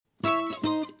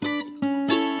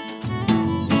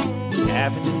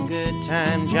Having a good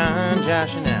time, John,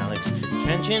 Josh, and Alex.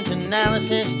 Trenchant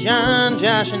analysis, John,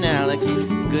 Josh, and Alex.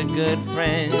 Good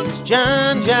friends,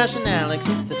 John, Josh, and Alex.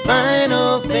 The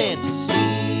Final Fantasy.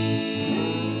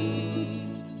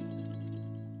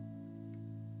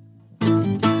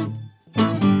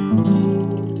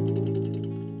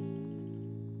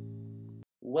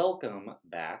 Welcome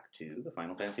back to the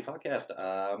Final Fantasy Podcast.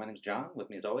 My name's John. With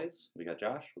me as always, we got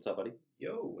Josh. What's up, buddy?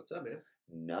 Yo, what's up, man?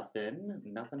 Nothing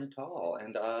at all.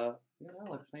 And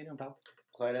Alex, how you doing, pal?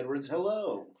 Clyde Edwards,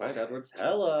 hello. Clyde Edwards,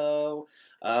 hello.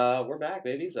 We're back,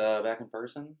 babies. Back in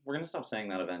person. We're gonna stop saying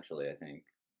that eventually. I think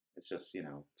it's just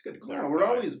It's good to Yeah, clarify. we're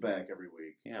always back every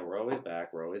week. yeah, we're always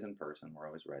back. We're always in person. We're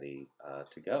always ready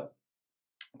to go.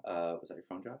 Was that your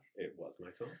phone, Josh? It was my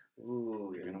phone.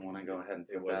 Ooh, you're gonna want to go ahead and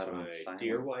It put was that on my silent.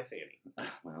 dear wife, Annie.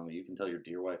 Well, you can tell your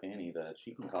dear wife Annie that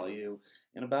she can call you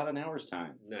in about an hour's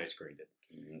time. I screened it.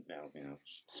 No,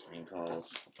 screen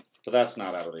calls, but that's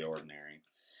not out of the ordinary.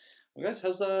 Well, guys,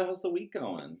 how's the week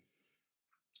going?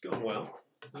 It's going well.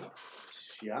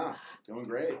 Yeah, going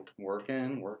great.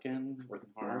 Working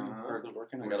hard, Uh-huh. hardly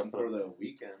working. I got Working for the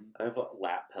weekend. I have a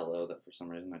lap pillow that for some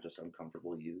reason I just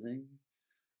uncomfortable using,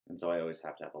 and so I always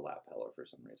have to have a lap pillow for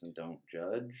some reason. Don't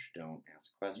judge. Don't ask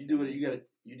questions. You do what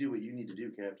you do what you need to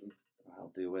do, Captain. I'll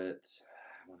do it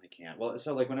when I can. Well,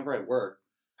 so like whenever I work,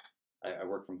 I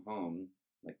work from home,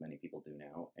 like many people do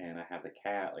now, and I have the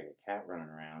cat, like a cat running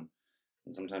around,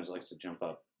 and sometimes it likes to jump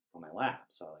up on my lap,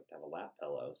 so I like to have a lap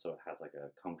pillow, so it has like a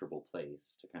comfortable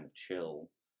place to kind of chill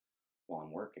while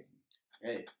I'm working.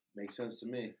 Hey, makes sense to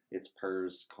me. Its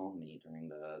purrs calm me during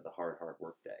the hard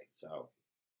work day. So,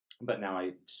 but now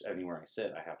anywhere I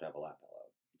sit, I have to have a lap pillow.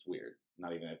 It's weird.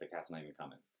 Not even if the cat's not even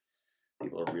coming.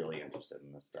 People are really interested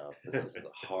in this stuff. This is the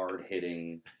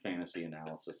hard-hitting fantasy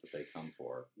analysis that they come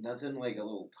for. Nothing like a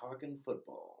little talking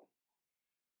football.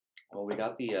 Well, we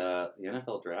got the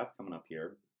NFL draft coming up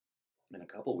here in a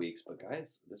couple weeks, but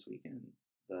guys, this weekend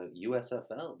the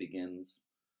USFL begins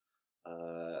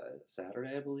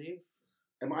Saturday, I believe.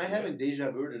 Am I having deja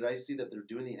vu, or did I see that they're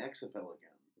doing the XFL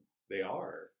again? They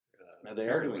are. They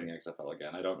are doing the XFL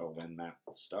again. I don't know when that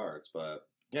starts, but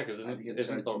yeah, because I think it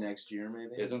starts next year,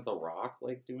 maybe. Isn't The Rock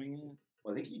like doing it?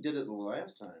 Well, I think he did it the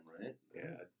last time, right?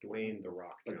 Yeah, Dwayne The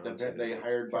Rock Like Johnson. they is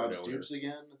hired Bob part owner. Stoops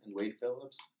again and Wade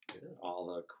Phillips. Yeah.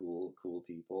 All the cool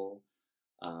people.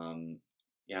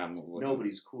 Yeah,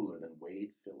 Nobody's cooler than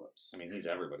Wade Phillips. I mean, he's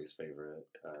everybody's favorite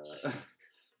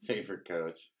favorite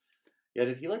coach. Yeah,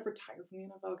 did he like retire from the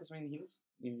NFL? Because I mean,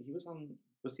 he was on.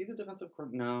 Was he the defensive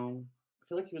coordinator? No, I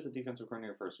feel like he was a defensive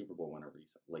coordinator for a Super Bowl winner,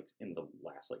 like in the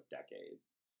last decade.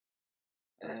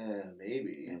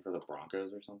 Maybe. And for the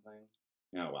Broncos or something.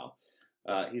 Oh well.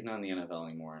 He's not in the NFL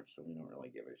anymore, so we don't really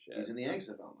give a shit. He's in the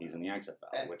XFL. He's in the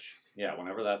XFL, X. which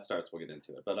whenever that starts, we'll get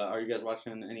into it. But are you guys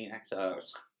watching any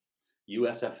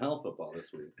USFL football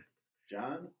this week?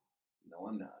 John? No,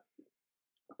 I'm not.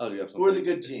 Oh, do you have something? Who are the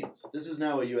good teams? This is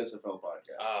now a USFL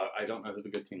podcast. I don't know who the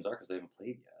good teams are because they haven't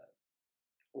played yet.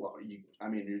 Well,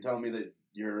 you're telling me that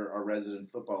you're a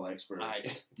resident football expert.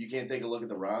 You can't take a look at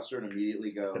the roster and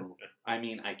immediately go. I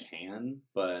mean, I can,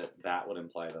 but that would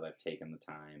imply that I've taken the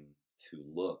time to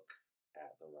look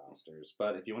at the rosters.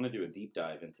 But if you want to do a deep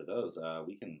dive into those,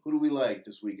 we can. Who do we like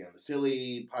this weekend? The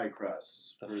Philly Pie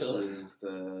Crust The versus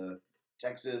the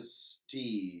Texas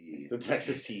Tea. The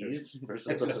Texas Tees versus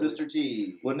Texas the Mr.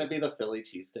 T. Wouldn't it be the Philly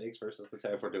cheesesteaks versus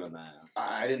the if we're doing that?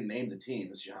 I didn't name the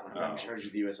teams, John. I'm not in Oh. charge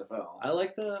of the USFL. I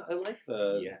like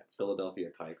the Yeah. Philadelphia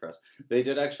Pie Crust. They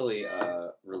did actually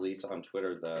release on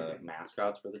Twitter the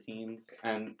mascots for the teams,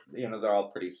 and they're all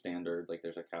pretty standard. Like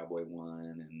there's a cowboy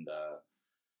one and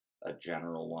a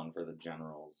general one for the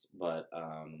generals, but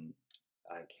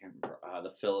I can't remember the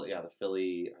Philly. Are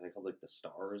they called like the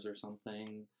Stars or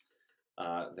something?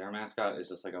 Their mascot is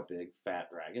just like a big fat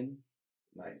dragon.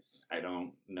 Nice. I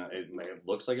don't know. It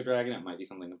looks like a dragon. It might be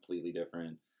something completely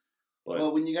different. But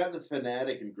Well, when you got the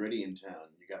Fanatic and Gritty in town,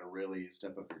 you got to really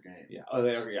step up your game. yeah,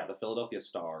 the Philadelphia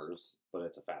Stars, but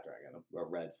it's a fat dragon, a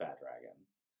red fat dragon.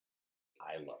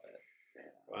 I love it.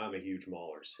 Well, I'm a huge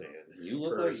Maulers fan. You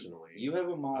look personally. like you have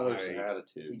a Maulers I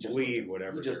attitude. believe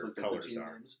whatever He just your looked at the colors team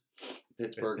are. names.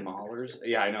 Pittsburgh Maulers.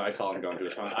 Yeah, I know. I saw him going to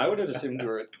his phone. I would have assumed you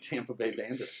were a Tampa Bay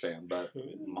Bandits fan, but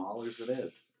Maulers it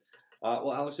is.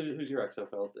 Well, Alex, who's your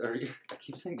XFL? I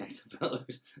keep saying XFL.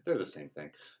 They're the same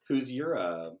thing. Who's your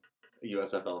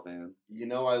USFL fan?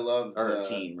 I love Or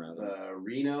team, rather. the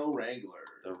Reno Wranglers.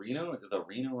 The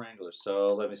Reno Wranglers.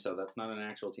 So that's not an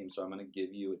actual team. So I'm going to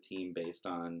give you a team based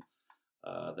on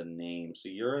the name. So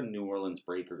you're a New Orleans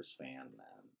Breakers fan, then.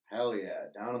 Hell yeah,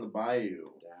 down on the bayou.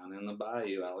 Down in the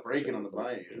bayou, Alex. Breaking on the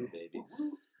bayou. baby.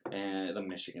 And the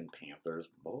Michigan Panthers,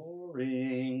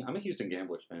 boring. I'm a Houston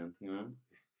Gamblers fan, you know?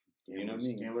 You know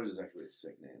me. Gamblers is actually a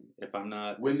sick name. If I'm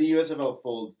not... When the USFL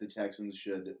folds, the Texans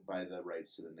should buy the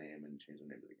rights to the name and change the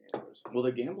name to the Gamblers. Well,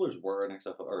 the Gamblers were an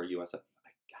XFL or a USFL.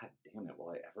 God damn it! Will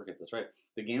I ever get this right?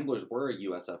 The Gamblers were a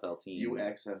USFL team.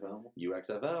 UXFL?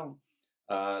 UXFL.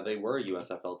 They were a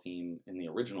USFL team in the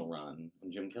original run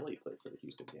when Jim Kelly played for the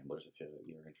Houston Gamblers. If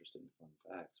you're interested in fun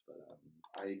facts, but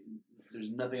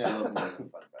There's nothing I love more than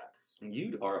fun facts.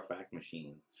 you are a fact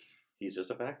machine. He's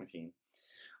just a fact machine.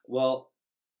 Well,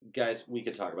 guys, we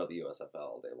could talk about the USFL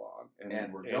all day long,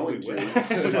 And we're And going we to,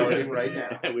 will. starting right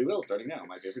now. And we will, starting now.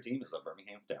 My favorite team is the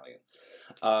Birmingham Stallion.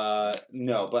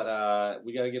 No, but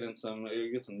we got to get in some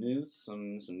news,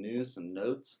 some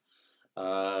notes.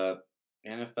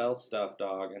 NFL stuff,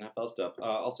 dog. NFL stuff.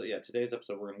 Also, yeah, today's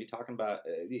episode we're going to be talking about,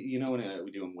 when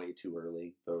we do them way too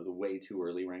early, the way too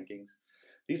early rankings.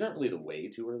 These aren't really the way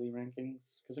too early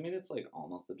rankings, because, it's like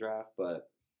almost the draft, but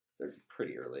they're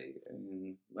pretty early.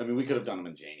 We could have done them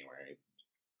in January.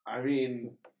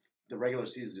 The regular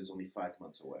season is only 5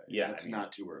 months away. Yeah, That's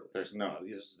not too early.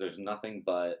 There's nothing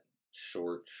but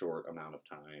short amount of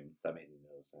time. That made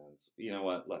no sense. You know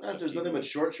what? There's nothing but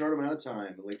short amount of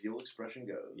time, like the old expression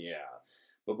goes. Yeah.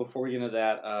 But before we get into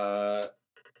that,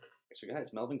 so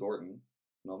guys, Melvin Gordon,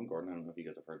 I don't know if you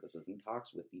guys have heard this, is in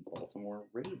talks with the Baltimore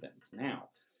Ravens. Now,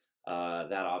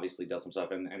 that obviously does some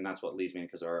stuff, and that's what leads me in,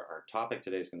 because our topic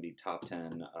today is going to be top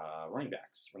 10 running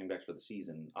backs for the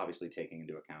season, obviously taking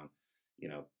into account,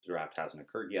 draft hasn't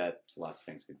occurred yet, lots of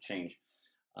things could change.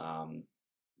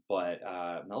 But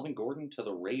Melvin Gordon to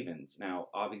the Ravens. Now,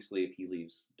 obviously, if he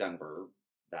leaves Denver,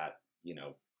 that,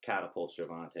 catapults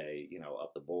Javonte,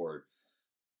 up the board.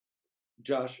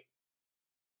 Josh,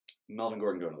 Melvin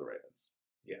Gordon going to the Ravens.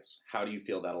 Yes. How do you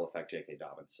feel that'll affect J.K.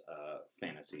 Dobbins'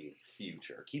 fantasy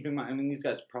future? Keep in mind, these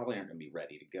guys probably aren't going to be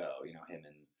ready to go. Him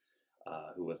and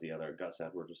who was the other? Gus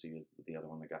Edwards was the other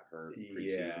one that got hurt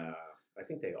preseason. Yeah, I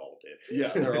think they all did.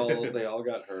 Yeah, they all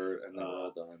got hurt and they're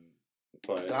all done.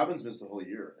 But Dobbins missed the whole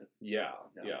year, right? Yeah.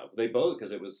 They both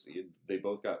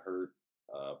got hurt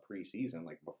preseason,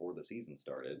 like before the season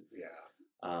started.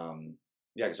 Yeah.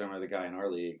 Because I remember the guy in our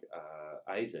league,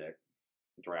 Isaac,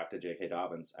 drafted J.K.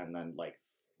 Dobbins, and then like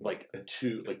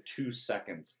 2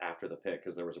 seconds after the pick,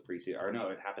 because there was a preseason, or no,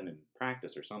 it happened in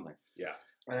practice or something. Yeah.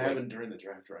 And it happened during the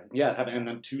draft, right? Yeah, it happened, and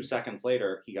then 2 seconds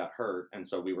later, he got hurt, and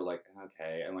so we were like,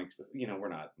 okay, and we're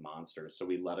not monsters, so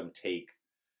we let him take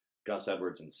Gus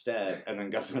Edwards instead, and then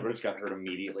Gus Edwards got hurt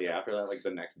immediately after that, like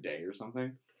the next day or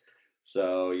something.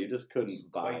 So you just couldn't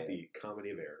buy quite it. the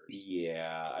comedy of errors.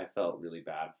 Yeah, I felt really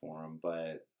bad for him,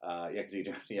 but because he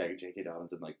drafted J.K.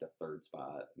 Dobbins in like the 3rd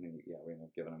spot, and then, we ended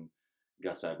up giving him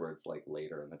Gus Edwards like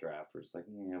later in the draft. We're just like,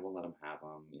 yeah, we'll let him have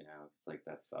him. It's like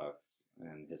that sucks.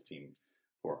 And his team,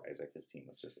 poor Isaac, his team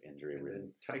was just injury And ridden.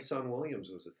 then Tyson Williams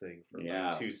was a thing for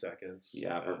about 2 seconds.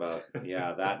 Yeah, for about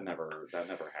that never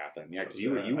happened. Yeah, because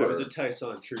you I were was a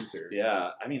Tyson truther.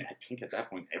 Yeah, I think at that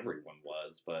point everyone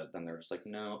was, but then they're just like,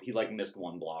 no, he missed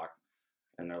one block,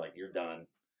 and they're like, you're done.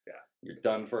 Yeah, you're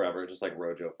done forever. Just like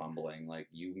Rojo fumbling, like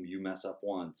you mess up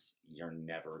once, you're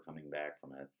never coming back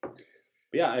from it.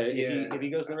 But yeah, if he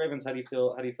goes to the Ravens, how do you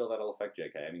feel that'll affect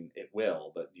JK? It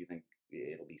will, but do you think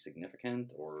it'll be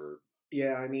significant or?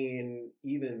 Yeah,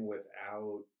 even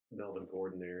without Melvin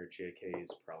Gordon there, JK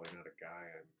is probably not a guy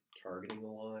I'm targeting a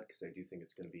lot, because I do think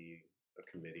it's going to be a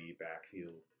committee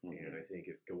backfield. Mm-hmm. And I think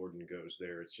if Gordon goes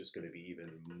there, it's just going to be even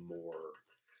more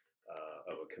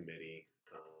of a committee.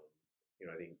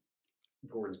 I think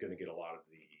Gordon's going to get a lot of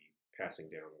the passing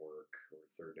down work or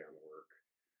third down work.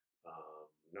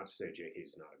 Not to say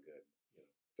JK's not a good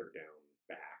third down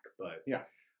back, but yeah,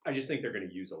 I just think they're going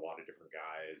to use a lot of different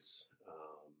guys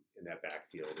in that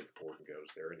backfield if Gordon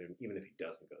goes there, and even if he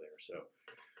doesn't go there. So,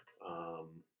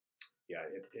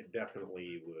 it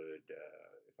definitely would.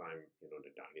 If I'm in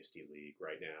a dynasty league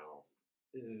right now,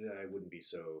 I wouldn't be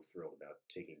so thrilled about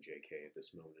taking JK at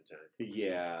this moment in time.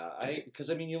 Yeah, because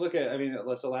you look at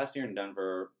so last year in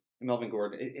Denver, Melvin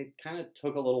Gordon, it kind of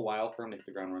took a little while for him to hit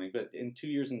the ground running, but in 2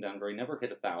 years in Denver, he never hit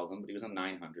 1,000, but he was on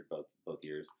 900 both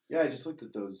years. Yeah, I just looked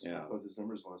at those both his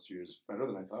numbers last 2 years. Better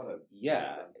than I thought.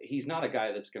 He's not a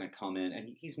guy that's going to come in, and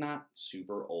he's not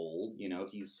super old.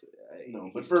 He's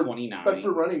 29. But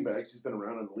for running backs, he's been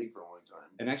around in the league for a long time.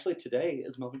 And actually, today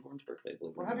is Melvin Gordon's birthday.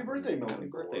 Well, happy birthday, Melvin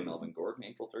Gordon. Happy birthday, Melvin Gordon,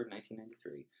 April 3rd,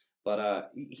 1993.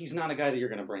 But he's not a guy that you're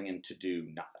going to bring in to do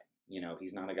nothing.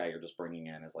 He's not a guy you're just bringing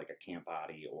in as like a camp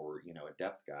body or, a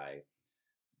depth guy.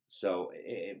 So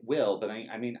it will, but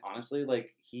honestly,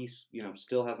 like he's,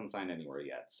 still hasn't signed anywhere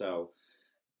yet. So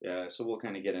Yeah, so we'll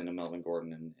kind of get into Melvin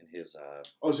Gordon and his.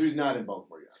 Oh, so he's not in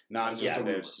Baltimore yet. Not That's yet. just a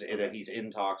rumor. There's Okay. he's in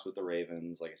talks with the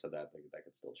Ravens. Like I said, that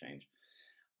could still change.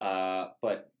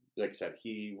 But like I said,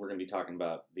 we're going to be talking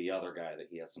about the other guy that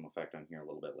he has some effect on here a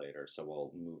little bit later. So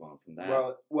we'll move on from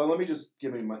that. Well, let me just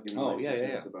give me my two yeah.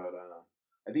 cents about.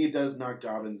 I think it does knock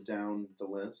Dobbins down the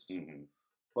list, Mhm.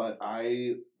 but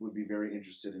I would be very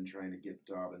interested in trying to get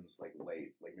Dobbins like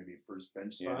late, like maybe first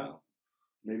bench spot,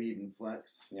 maybe even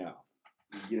flex. Yeah.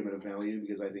 Get him at a value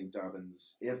because I think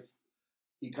Dobbins, if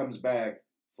he comes back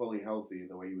fully healthy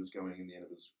the way he was going in the end of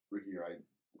his rookie year, I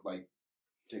like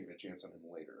taking a chance on him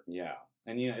later. Yeah.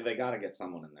 And they got to get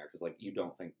someone in there because like you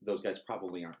don't think those guys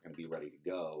probably aren't going to be ready to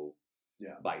go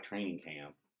by training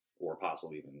camp or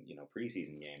possibly even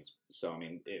preseason games. So I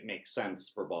mean, it makes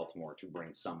sense for Baltimore to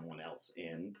bring someone else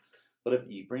in. But if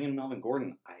you bring in Melvin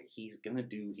Gordon, he's gonna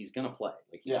play.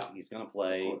 Like he's gonna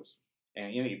play. Of course.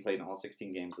 And he played in all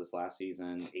 16 games this last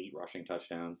season, 8 rushing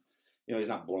touchdowns. He's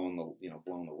not blowing the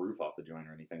roof off the joint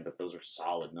or anything, but those are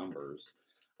solid numbers.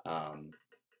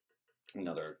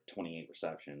 Another 28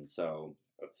 receptions, so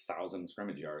 1,000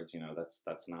 scrimmage yards.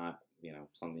 That's not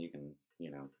something you can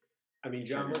I mean, turn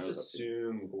John, your let's nose up to.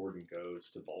 assume Gordon goes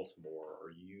to Baltimore.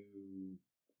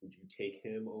 Would you take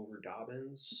him over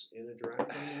Dobbins in a draft right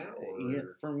now? Yeah,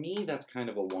 for me, that's kind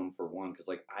of a 1-for-1 because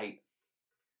like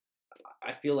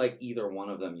I feel like either one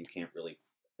of them you can't really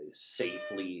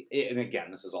safely. And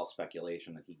again, this is all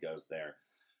speculation that he goes there,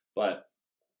 but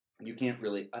you can't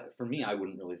really. For me, I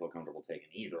wouldn't really feel comfortable taking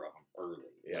either of them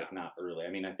early. Yeah. Like not early. I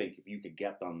mean, I think if you could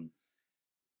get them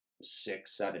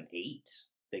 6, 7, 8,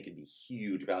 they could be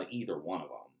huge value. Either one of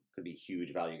them could be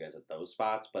huge value guys at those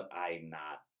spots. But I'm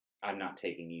not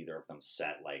taking either of them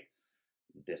set like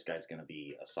this guy's going to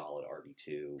be a solid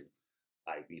RB2.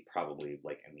 I'd be probably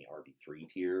like in the RB3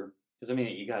 tier. Because I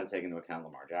mean, you got to take into account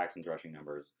Lamar Jackson's rushing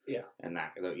numbers, and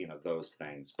that those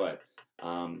things. But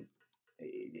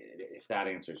if that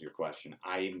answers your question,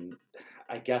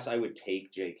 I guess I would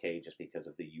take J.K. just because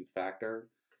of the youth factor,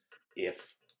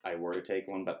 if I were to take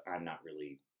one. But I'm not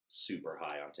really super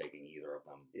high on taking either of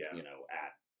them.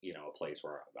 At a place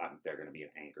where they're going to be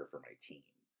an anchor for my team,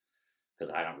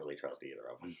 because I don't really trust either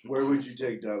of them. Where would you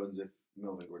take Dobbins if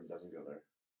Melvin Gordon doesn't go there?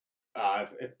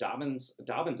 If Dobbins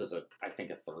is I think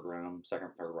a third round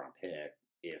pick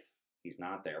if he's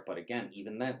not there. But again,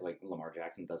 even that, like Lamar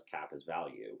Jackson does cap his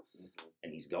value,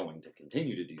 and he's going to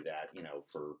continue to do that.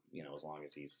 For as long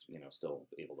as he's still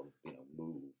able to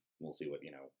move. We'll see what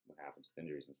happens with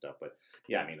injuries and stuff. But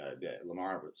yeah, I mean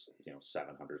Lamar was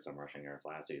 700 some rushing yards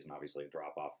last season. Obviously a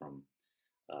drop off from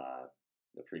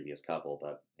the previous couple,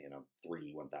 but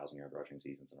 3 1,000-yard rushing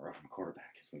seasons in a row from a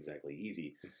quarterback isn't exactly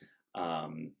easy.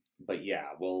 But yeah,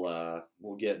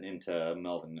 we'll get into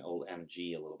Melvin, old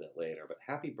MG, a little bit later. But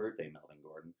happy birthday, Melvin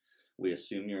Gordon. We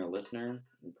assume you're a listener,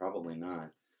 and probably not.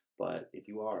 But if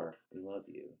you are, we love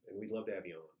you, and we'd love to have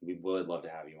you on. We would love to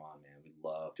have you on, man. We'd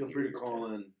love. Feel free to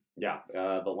call in. Yeah,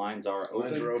 the lines are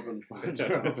open. Lines are open. Lines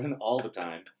are open all the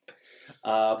time.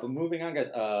 But moving on,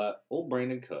 guys. Old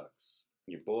Brandon Cooks,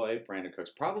 your boy Brandon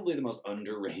Cooks, probably the most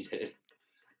underrated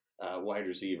wide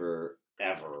receiver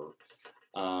ever.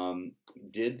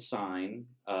 Did sign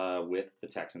with the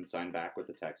Texans. Signed back with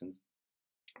the Texans.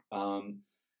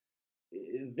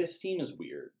 This team is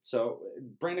weird. So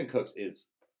Brandon Cooks has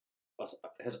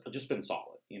just been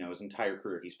solid. His entire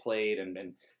career he's played,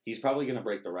 and he's probably going to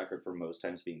break the record for most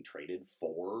times being traded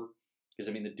for. Because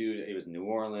I mean, the dude, it was New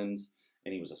Orleans,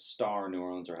 and he was a star in New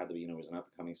Orleans, or had to be, was an up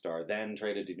and coming star. Then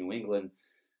traded to New England,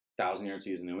 1,000-yard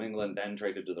season in New England. Then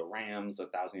traded to the Rams,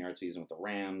 1,000-yard season with the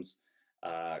Rams.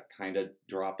 Kind of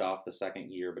dropped off the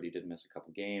second year, but he did miss a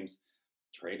couple games.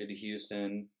 Traded to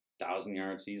Houston,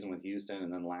 1,000-yard season with Houston,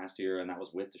 and then last year, and that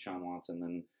was with Deshaun Watson.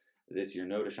 Then this year,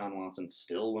 no Deshaun Watson,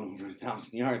 still went over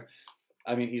 1,000 yards.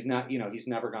 I mean, he's not, he's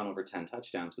never gone over 10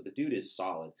 touchdowns, but the dude is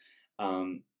solid.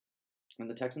 And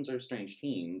the Texans are a strange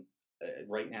team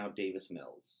right now. Davis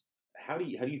Mills. How do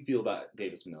you feel about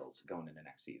Davis Mills going into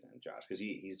next season, Josh? Because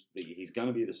he's going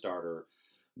to be the starter,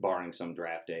 barring some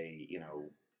draft day,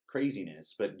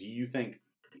 craziness. But do you think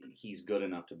he's good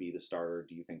enough to be the starter?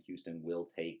 Do you think Houston will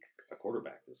take a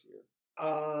quarterback this year?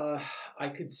 I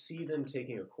could see them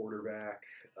taking a quarterback,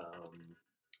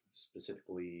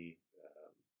 specifically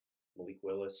Malik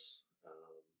Willis.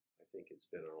 I think it's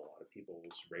been on a lot of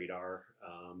people's radar.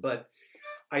 But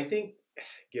I think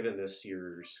given this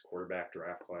year's quarterback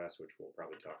draft class, which we'll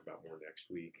probably talk about more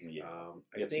next week,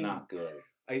 it's not good.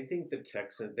 I think the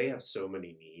Texans, they have so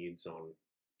many needs on,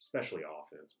 especially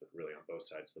offense, but really on both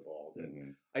sides of the ball, that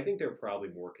I think they're probably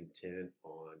more content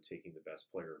on taking the best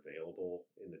player available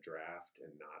in the draft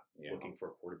and not looking for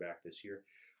a quarterback this year.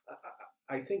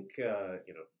 I think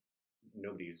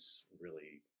nobody's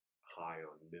really high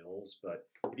on Mills, but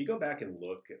if you go back and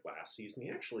look at last season, he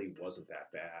actually wasn't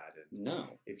that bad. And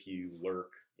No. if you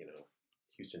lurk,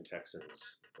 Houston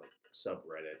Texans like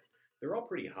subreddit, they're all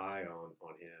pretty high on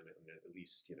him, and at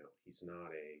least he's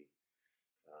not a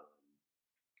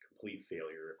complete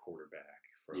failure at quarterback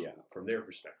from their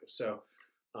perspective. So,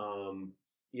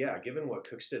 given what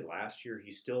Cooks did last year,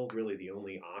 he's still really the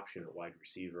only option at wide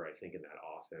receiver, I think, in that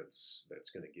offense that's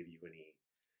going to give you any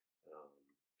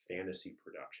fantasy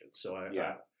production. So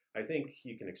I think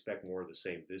you can expect more of the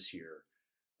same this year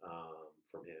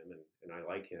from him, and I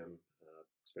like him,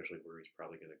 especially where he's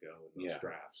probably going to go in those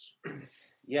drafts.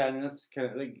 Yeah, I mean, that's kind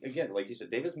of, again, like you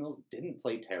said, Davis Mills didn't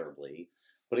play terribly.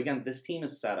 But again, this team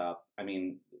is set up. I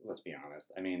mean, let's be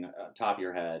honest. I mean, top of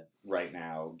your head right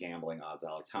now, gambling odds,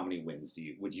 Alex, how many wins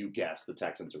would you guess the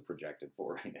Texans are projected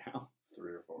for right now?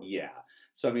 3 or 4. Yeah.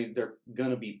 So, I mean, they're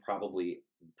going to be probably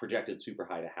projected super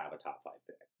high to have a top 5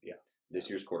 pick. Yeah. This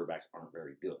year's quarterbacks aren't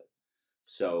very good.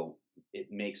 So,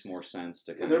 it makes more sense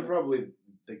to they're probably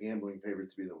the gambling favorite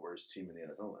to be the worst team in the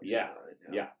NFL next year,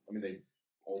 right? Yeah. I mean, they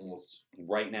almost...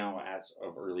 Right now, as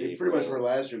of early They April... pretty much were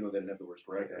last year, though they didn't have the worst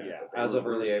record. Yeah. But As they of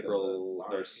were early worse than April,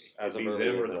 the there's... Lions. As of It'd be early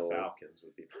them or April... the Falcons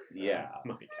would be... Yeah.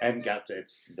 And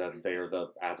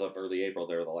as of early April,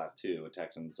 they were the last two.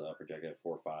 Texans projected at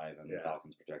 4-5, and the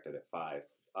Falcons projected at 5.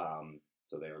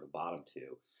 So they were the bottom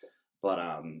two. But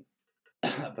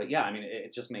yeah, I mean,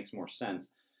 it just makes more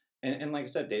sense. And like I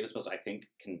said, Davis Mills, I think,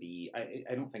 can be...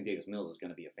 I don't think Davis Mills is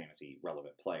going to be a fantasy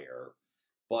relevant player,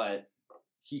 but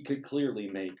he could clearly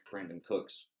make Brandon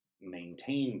Cooks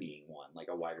maintain being one, like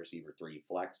a wide receiver 3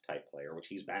 flex type player, which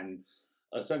he's been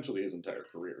essentially his entire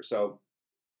career. So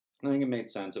I think it made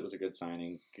sense. It was a good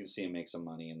signing. You can see him make some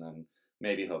money, and then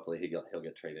maybe, hopefully, he'll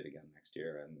get traded again next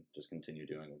year and just continue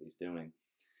doing what he's doing.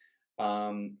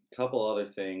 Couple other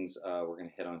things we're going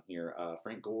to hit on here.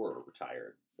 Frank Gore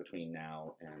retired between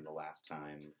now and the last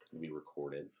time we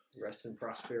recorded. Rest in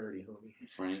prosperity, homie.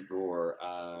 Frank Gore.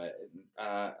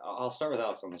 I'll start with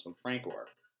Alex on this one. Frank Gore.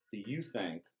 Do you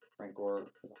think Frank Gore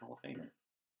is a Hall of Famer?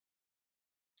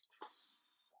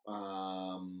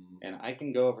 And I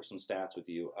can go over some stats with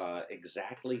you.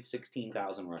 Exactly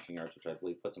 16,000 rushing yards, which I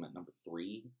believe puts him at number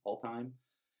 3 all time.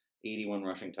 81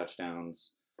 rushing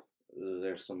touchdowns.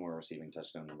 There's some more receiving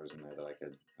touchdown numbers in there that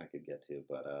I could get to,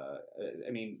 but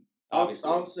I mean, obviously,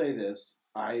 I'll say this: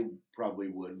 I probably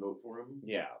would vote for him.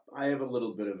 Yeah, I have a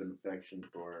little bit of an affection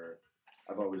for.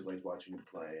 I've always liked watching him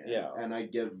play. And I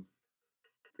give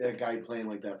a guy playing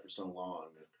like that for so long.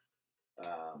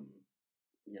 I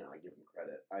give him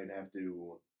credit. I'd have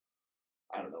to.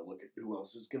 I don't know. Look at who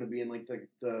else is going to be in like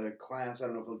the class. I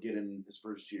don't know if he'll get in his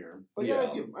first year, but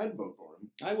I'd vote for him.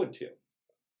 I would too.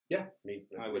 Yeah,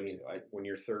 I would too. When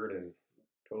you're third in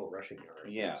total rushing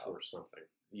yards, that's worth something.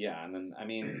 Yeah, and then I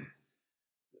mean,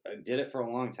 I did it for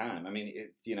a long time. I mean,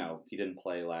 he didn't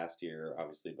play last year,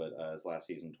 obviously, but his last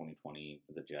season, 2020,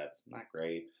 for the Jets, not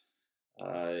great.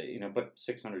 But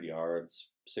 600 yards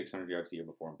the year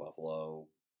before in Buffalo,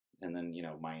 and then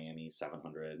Miami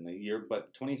 700 in the year,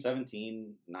 but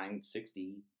 2017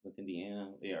 960 with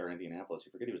Indianapolis.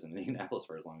 You forget he was in Indianapolis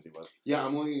for as long as he was. Yeah,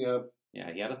 I'm looking up. Yeah,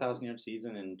 he had a 1,000-yard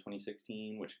season in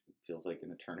 2016, which feels like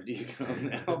an eternity ago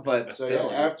now. But so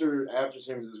still, after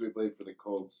San Francisco, we played for the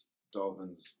Colts,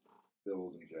 Dolphins,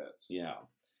 Bills, and Jets. Yeah,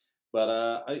 but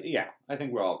I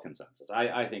think we're all consensus.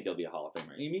 I think he'll be a Hall of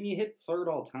Famer. I mean, you hit third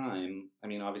all time. I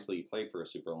mean, obviously he played for a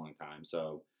super long time,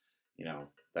 so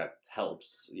that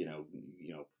helps.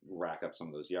 Rack up some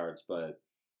of those yards. But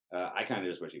I kind of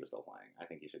just wish he was still playing. I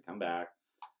think he should come back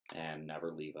and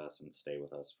never leave us and stay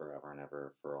with us forever and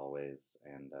ever for always,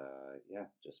 and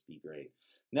just be great.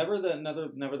 Never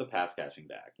the pass catching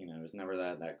back. It was never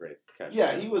that great catch.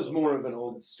 Yeah, he was more of an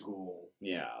old school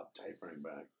type running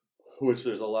back. Which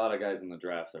there's a lot of guys in the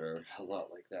draft that are a lot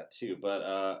like that too. But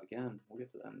again, we'll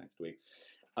get to that next week.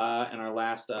 And our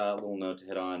last little note to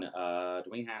hit on,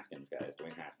 Dwayne Haskins, guys.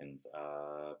 Dwayne Haskins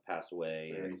passed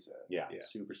away. Very sad. Yeah,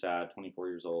 super sad. 24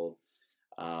 years old.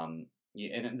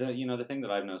 The thing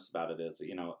that I've noticed about it is,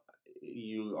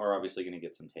 you are obviously going to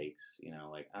get some takes,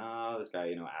 like, this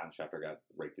guy, Adam Schefter got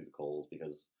right through the coals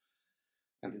because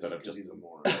instead of just he's a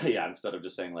moron. instead of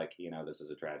just saying like, this is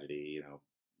a tragedy,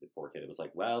 the poor kid, it was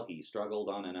like, well, he struggled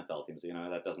on NFL teams,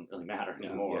 that doesn't really matter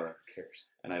anymore. Who cares?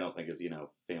 And I don't think his,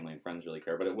 family and friends really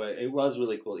care, but it was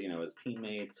really cool, his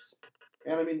teammates.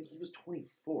 And I mean, he was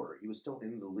 24. He was still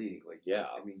in the league. Like, yeah.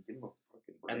 I mean, give him a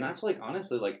fucking break. And that's like,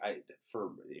 honestly, like,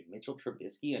 for Mitchell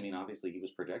Trubisky, I mean, obviously he was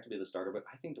projected to be the starter, but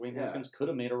I think Dwayne Haskins could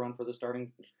have made a run for the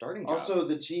starting job. Also,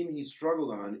 the team he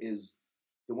struggled on is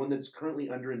the one that's currently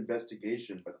under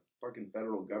investigation by the fucking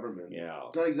federal government. Yeah.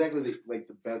 It's not exactly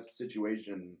the best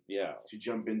situation Yeah. to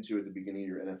jump into at the beginning of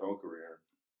your NFL career.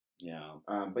 Yeah.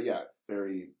 But yeah,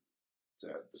 very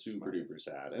sad. This is Super my- duper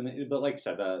sad. But like I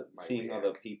said, my seeing all the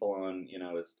react. people on,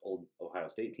 his old Ohio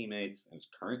State teammates and his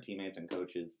current teammates and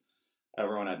coaches,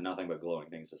 everyone had nothing but glowing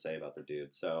things to say about the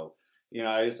dude. So,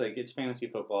 I just like, it's fantasy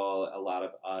football. A lot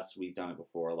of us, we've done it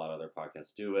before. A lot of other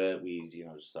podcasts do it. We,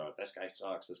 just thought, this guy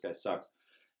sucks. This guy sucks.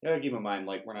 Keep in mind,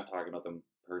 like, we're not talking about them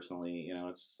personally,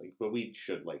 it's like, but we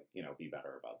should, like, be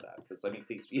better about that. Because, I mean,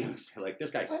 these, say, like,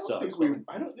 this guy sucks.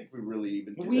 I don't think we really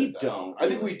even do We that don't I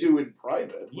think we do in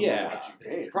private. When Yeah, we're watching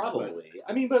games, probably. but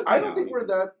I mean, but I don't think we're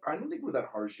that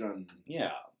harsh on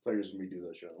Yeah. players when we do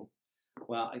the show.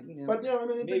 Well, But yeah, I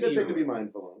mean, it's a maybe good thing to you're be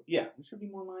mindful of. Yeah, we should be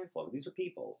more mindful. These are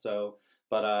people. So,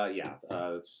 but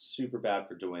it's super bad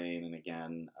for Dwayne. And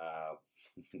again,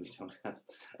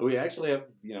 we actually have,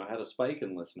 had a spike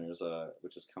in listeners,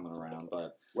 which is coming around.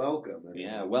 But Welcome.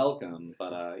 yeah, welcome.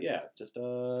 But just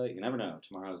you never know.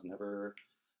 Tomorrow's never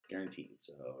guaranteed.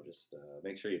 So just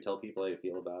make sure you tell people how you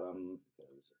feel about them,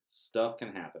 because stuff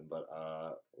can happen. But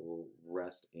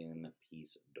rest in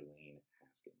peace, Dwayne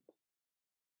Haskins.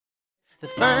 The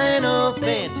Final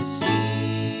Fantasy.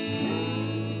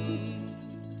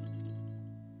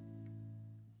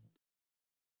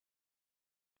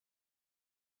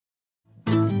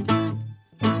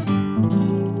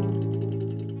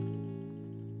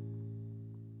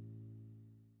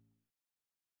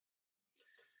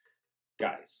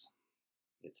 Guys,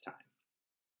 it's time.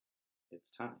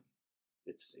 It's time.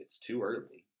 It's too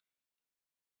early.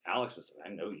 Alex is. I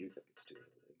know you think it's too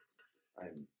early.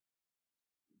 I'm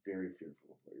very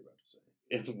fearful of what you're about to say.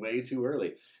 It's way too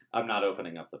early. I'm not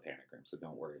opening up the panic room, so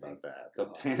don't worry about that. The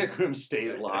God. panic room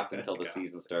stays locked until the God.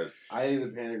 season starts. I think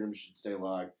the panic room should stay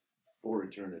locked for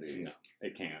eternity. No,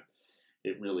 it can't.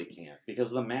 It really can't,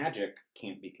 because the magic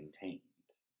can't be contained.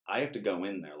 I have to go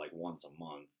in there like once a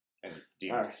month and do,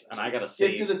 All right. and I gotta Get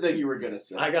sage. to the thing you were gonna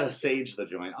say. I gotta sage the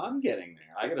joint. I'm getting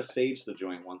there. I gotta sage the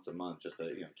joint once a month just to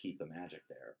keep the magic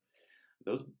there.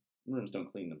 Those rooms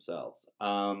don't clean themselves.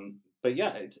 But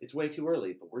yeah, it's way too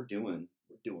early. But we're doing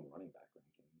running back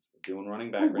rankings. We're doing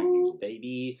running back rankings,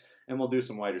 baby, and we'll do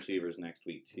some wide receivers next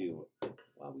week too,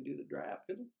 while we do the draft.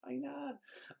 Because why not?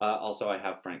 Also, I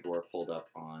have Frank Gore pulled up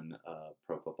on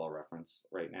Pro Football Reference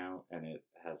right now, and it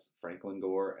has Franklin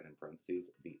Gore and in parentheses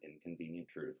the Inconvenient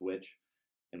Truth, which,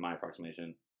 in my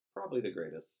approximation, probably the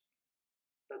greatest.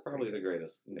 That's probably the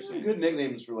greatest There's some nickname. good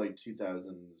nicknames for like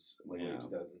 2000s, like Yeah. late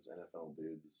 2000s NFL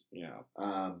dudes. Yeah.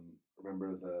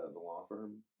 Remember the law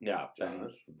firm? Yeah,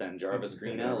 Josh. Ben Jarvis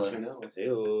Green Ben Jarvis Ellis. Green Ellis.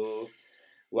 Ew.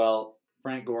 Well,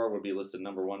 Frank Gore would be listed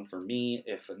number one for me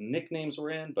if nicknames were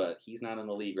in, but he's not in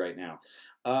the league right now.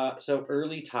 So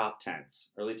early top tens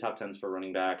for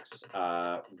running backs.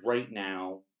 Right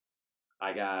now,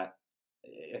 I got,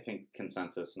 I think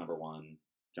consensus number one,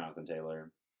 Jonathan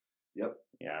Taylor. Yep.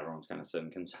 Yeah, everyone's kind of sitting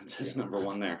consensus Yeah. number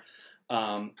one there.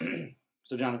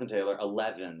 So Jonathan Taylor,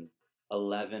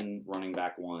 11 running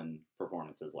back one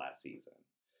performances last season.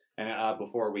 And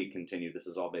before we continue, this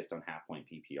is all based on half point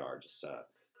PPR,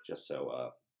 just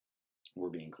so we're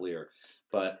being clear.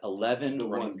 But 11 It's the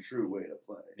running, one true way to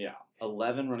play. yeah,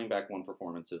 11 running back one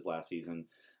performances last season,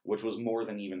 which was more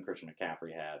than even Christian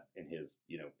McCaffrey had in his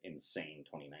insane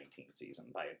 2019 season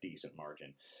by a decent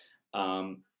margin.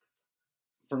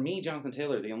 For me, Jonathan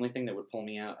Taylor, the only thing that would pull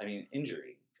me out,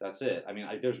 injury. That's it.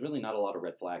 There's really not a lot of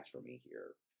red flags for me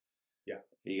here. Yeah.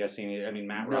 You guys see me?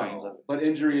 Matt Ryan's No, but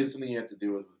injury is something you have to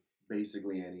deal with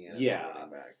basically any NFL Yeah.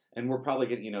 running back. and we're probably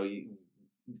getting,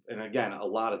 and again, a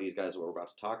lot of these guys that we're about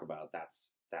to talk about,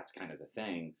 that's kind of the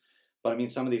thing. But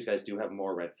some of these guys do have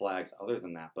more red flags other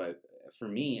than that. But for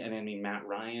me, Matt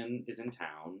Ryan is in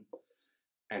town,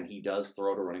 and he does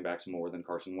throw to running backs more than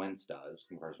Carson Wentz does.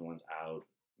 Carson Wentz out,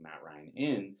 Matt Ryan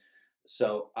in.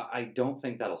 So I don't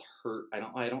think that'll hurt.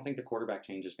 I don't think the quarterback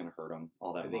change is going to hurt him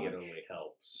all that I think much. it only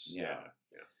helps. Yeah.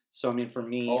 So for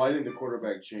me, Oh, I think the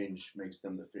quarterback change makes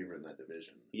them the favorite in that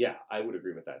division. yeah, I would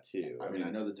agree with that too. I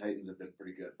know the Titans have been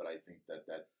pretty good, but I think that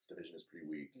division is pretty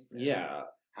weak. And Yeah.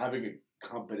 having a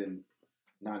competent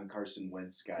non-Carson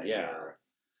Wentz guy Yeah. there,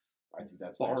 I think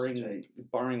that's theirs to take.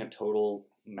 barring a total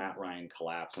Matt Ryan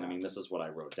collapse, and this is what I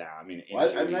wrote down. Well,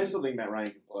 I injury- still think Matt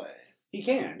Ryan can play. He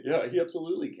can. Yeah, he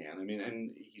absolutely can.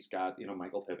 and he's got,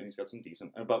 Michael Pittman, he's got some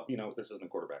decent, but, this isn't a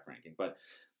quarterback ranking. But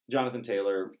Jonathan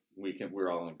Taylor, we're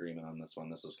all in agreement on this one.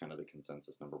 This is kind of the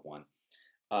consensus number one.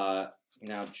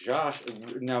 Now, Josh,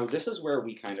 this is where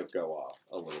we kind of go off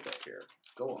a little bit here.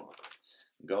 Go on.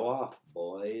 Go off,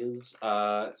 boys.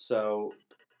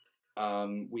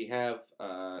 We have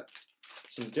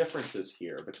some differences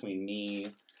here between me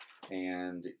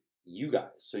and you guys.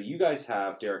 So you guys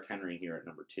have Derrick Henry here at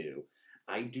number 2.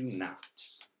 I do not.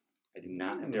 I do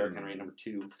not have Derrick Henry at number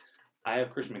 2. I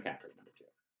have Christian McCaffrey at number 2.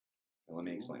 And let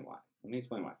me explain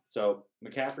why. So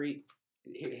McCaffrey,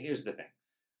 here's the thing.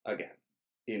 Again,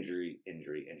 injury.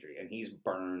 And he's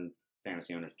burned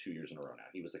fantasy owners 2 years in a row now.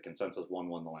 He was the consensus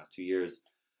 1-1 the last 2 years.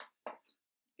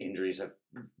 Injuries have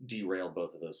derailed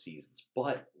both of those seasons.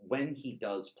 But when he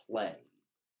does play,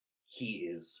 he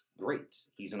is great.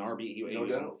 He's an RB.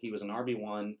 He was an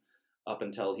RB1 up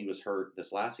until he was hurt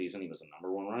this last season. He was the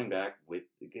number 1 running back.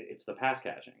 It's the pass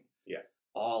catching. Yeah.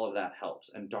 All of that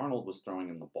helps. And Darnold was throwing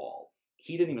him the ball.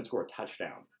 He didn't even score a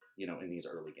touchdown, in these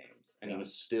early games. And he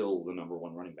was still the number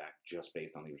 1 running back just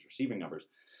based on these receiving numbers.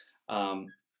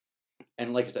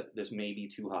 And like I said, this may be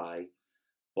too high,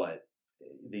 but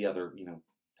the other,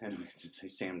 and we could say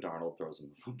Sam Darnold throws him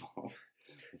the football.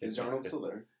 Is Darnold still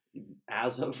there?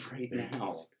 As of right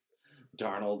now,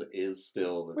 Darnold is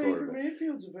still the Baker quarterback.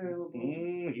 Mayfield's available.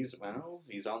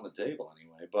 He's on the table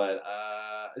anyway. But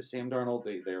Sam Darnold,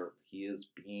 he is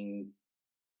being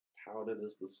touted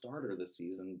as the starter this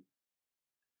season.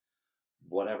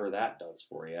 Whatever that does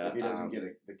for you. If he doesn't get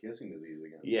the kissing disease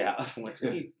again. Yeah, which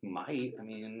he might. I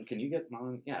mean, can you get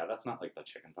yeah, that's not like the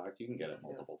chicken pox. You can get it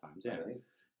multiple times. Yeah.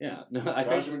 Yeah. No, I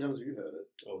Josh, think how many times have you had it?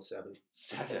 Oh, 7.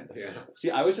 7. Yeah. See,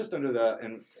 I was just under the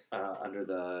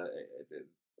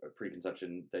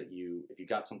preconception that if you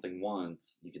got something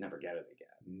once, you can never get it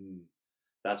again.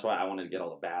 That's why I wanted to get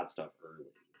all the bad stuff early.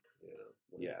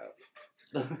 Yeah.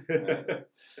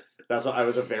 That's why I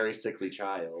was a very sickly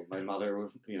child. My mother,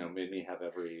 made me have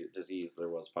every disease there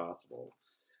was possible.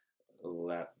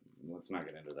 Let's not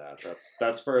get into that.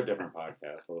 That's for a different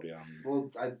podcast.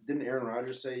 Well, didn't Aaron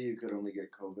Rodgers say you could only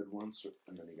get COVID once,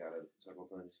 and then he got it several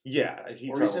times? Yeah,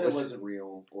 he said it wasn't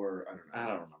real, or I don't know. I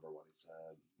don't remember what he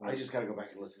said. I just got to go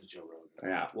back and listen to Joe Rogan.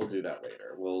 Yeah, we'll do that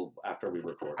later. After we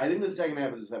record. I think the second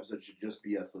half of this episode should just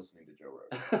be us listening to Joe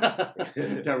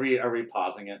Rogan. Are we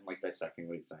pausing it and dissecting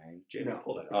what he's saying? Jamie,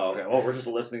 pull that up. Oh, okay. Well, we're just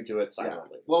listening to it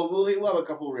silently. Yeah. Well, we'll have a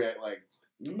couple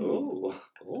Ooh.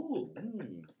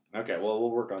 Okay, well,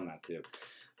 we'll work on that too.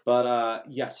 But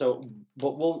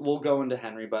but we'll go into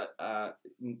Henry. But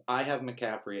I have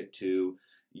McCaffrey at 2.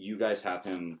 You guys have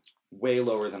him way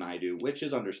lower than I do, which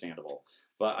is understandable.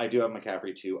 But I do have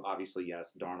McCaffrey 2. Obviously,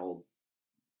 yes, Darnold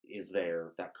is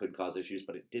there. That could cause issues,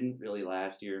 but it didn't really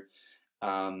last year.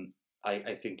 I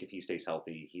think if he stays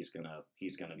healthy, he's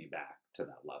gonna be back to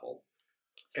that level.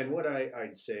 And what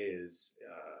I'd say is,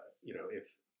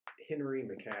 if Henry,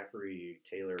 McCaffrey,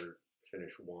 Taylor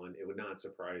finish 1, it would not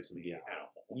surprise me at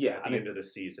all. Yeah, at the end of the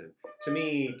season, to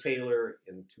me, Taylor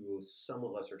and to a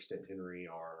somewhat lesser extent Henry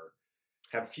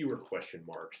have fewer question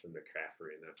marks than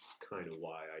McCaffrey, and that's kind of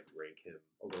why I'd rank him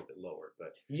a little bit lower.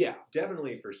 But yeah,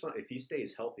 definitely if he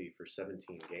stays healthy for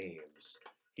 17 games,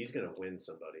 he's going to win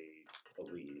somebody a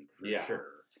league for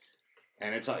sure.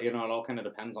 And it's it all kind of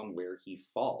depends on where he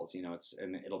falls.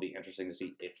 And it'll be interesting to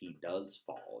see if he does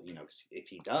fall. 'Cause if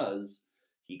he does,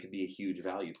 he could be a huge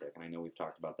value pick, and I know we've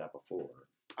talked about that before.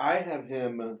 I have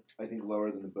him, I think, lower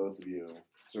than the both of you.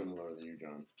 Certainly lower than you,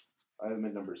 John. I have him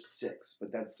at number 6,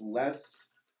 but that's less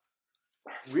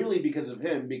really because of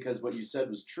him, because what you said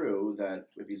was true, that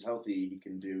if he's healthy, he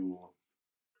can do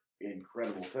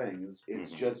incredible things.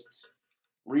 It's just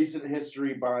recent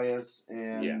history bias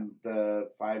and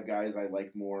the 5 guys I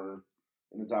like more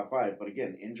in the top 5. But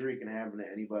again, injury can happen to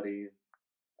anybody.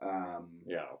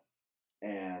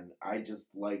 And I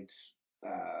just liked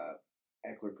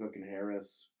Eckler, Cook, and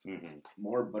Harris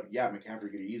more. But yeah, McCaffrey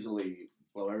could easily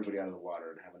blow everybody out of the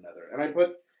water and have another. And I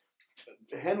put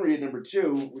Henry at number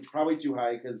 2, which is probably too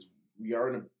high because we are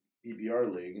in a PPR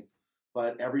league.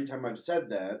 But every time I've said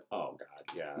that, oh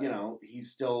god, yeah,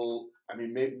 he's still. I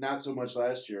mean, maybe not so much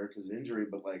last year because of injury,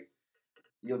 but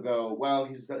you'll go, well,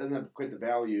 he doesn't have quite the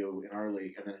value in our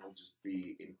league, and then he'll just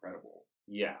be incredible.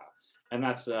 Yeah, and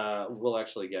that's we'll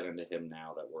actually get into him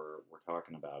now that we're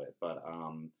talking about it. But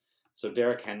so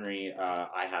Derrick Henry,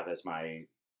 I have as my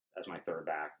third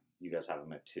back. You guys have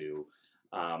him at 2.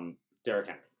 Derrick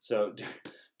Henry. So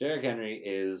Derrick Henry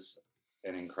is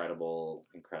an incredible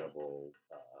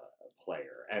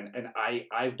player, and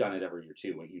I've done it every year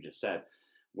too. What you just said,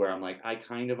 where I'm I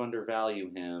kind of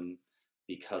undervalue him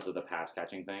because of the pass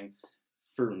catching thing.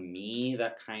 For me,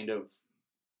 that kind of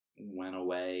went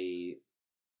away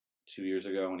 2 years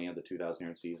ago when he had the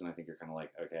 2,000-yard season. I think you're kind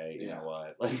of okay, you know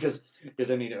what? Because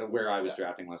I mean, where I was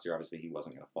drafting last year, obviously he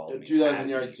wasn't going to fall. The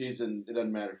 2,000-yard season, it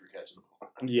doesn't matter if you're catching the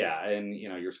ball. Yeah, and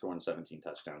you're scoring 17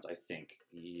 touchdowns. I think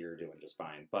you're doing just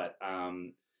fine. But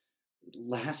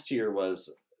last year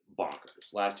was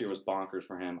bonkers. Last year was bonkers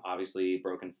for him. Obviously,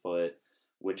 broken foot,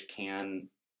 which can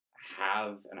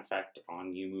have an effect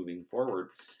on you moving forward.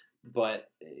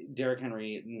 But Derrick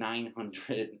Henry,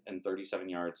 937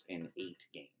 yards in 8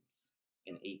 games.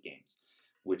 In 8 games,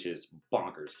 which is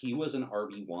bonkers. He was an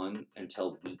RB1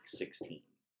 until week 16.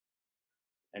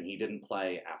 And he didn't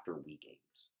play after week 8.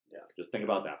 Yeah. Just think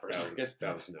about that for a second.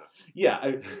 That was nuts.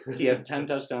 Yeah, he had 10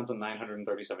 touchdowns and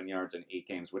 937 yards in 8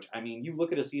 games, which, I mean, you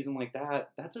look at a season like that,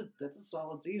 that's a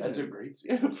solid season. That's a great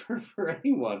season. Yeah, for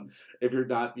anyone. If you're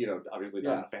not, obviously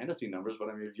not in fantasy numbers, but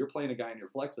I mean, if you're playing a guy in your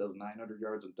flex that has 900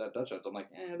 yards and 10 touchdowns, I'm like,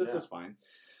 this is fine.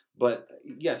 But,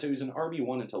 yeah, so he was an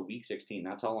RB1 until week 16.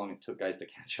 That's how long it took guys to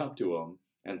catch up to him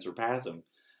and surpass him.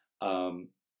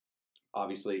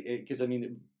 Obviously, because, I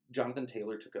mean, Jonathan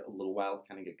Taylor took a little while to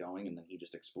kind of get going, and then he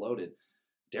just exploded.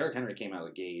 Derrick Henry came out of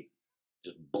the gate,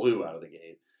 just blew out of the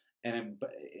gate. And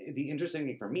the interesting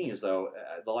thing for me is, though,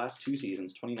 the last 2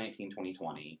 seasons, 2019,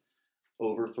 2020,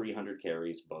 over 300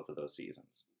 carries, both of those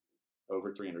seasons.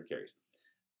 Over 300 carries.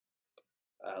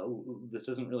 This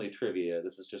isn't really trivia.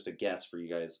 This is just a guess for you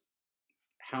guys.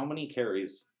 How many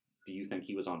carries do you think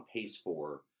he was on pace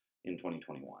for in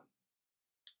 2021?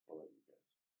 I'll let you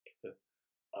guys.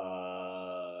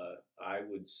 I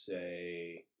would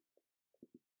say,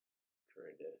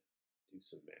 trying to do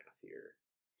some math here.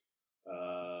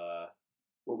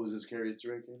 What was his carries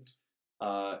through 8 games?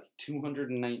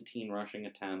 219 rushing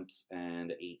attempts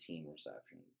and 18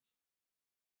 receptions.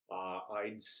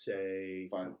 I'd say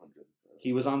 500.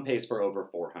 He was on pace for over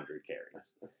 400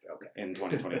 carries in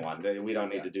 2021. We don't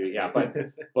need to do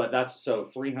but that's so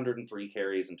 303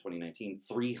 carries in 2019,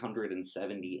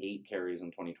 378 carries in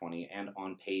 2020, and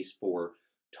on pace for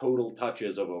total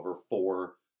touches of over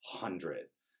 400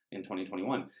 in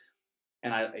 2021.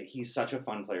 And he's such a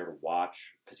fun player to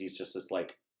watch because he's just this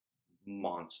like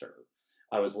monster.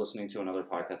 I was listening to another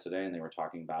podcast today, and they were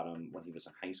talking about him when he was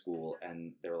in high school,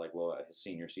 and they were like, well, his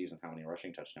senior season, how many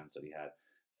rushing touchdowns did he have?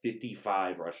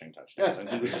 55 rushing touchdowns, and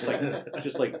he was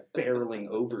just like barreling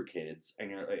over kids,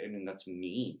 and that's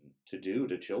mean to do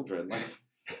to children.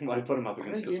 Like, I put him up How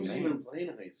against many this games did man. you even play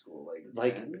in high school?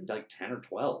 Like 10? 10 or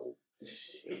 12.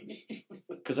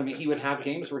 Because I mean, he would have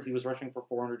games where he was rushing for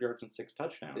 400 yards and 6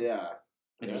 touchdowns. Yeah.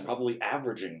 And he was probably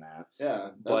averaging that. Yeah,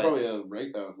 that's probably a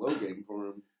low game for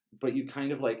him. But you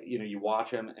kind of like, you watch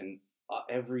him, and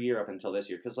every year up until this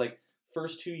year, because like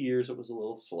first 2 years it was a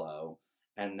little slow,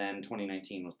 and then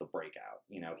 2019 was the breakout.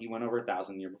 He went over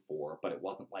 1,000 the year before, but it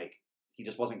wasn't like, he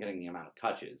just wasn't getting the amount of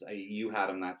touches. You had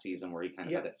him that season where he kind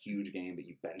of had that huge game, but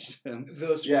you benched him.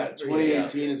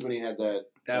 2018 is when he had that.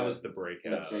 That was the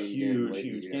breakout. Insane huge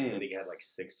I game. think he had like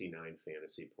 69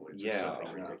 fantasy points or Yeah.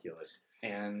 something ridiculous.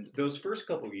 And Those first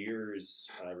couple years,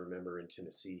 I remember in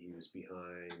Tennessee, he was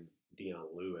behind Dion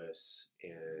Lewis,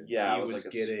 and it he was was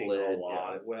like a getting split, a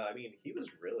lot. yeah. Well, I mean, he was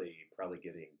really probably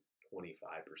getting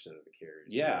 25% of the carries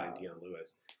Yeah. behind Dion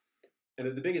Lewis.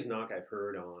 And the biggest knock I've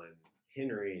heard on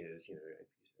Henry is, he's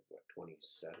what,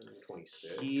 27,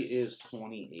 26? he is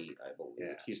 28, I believe.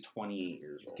 Yeah. He's 28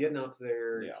 years He's old. getting up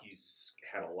there. Yeah. He's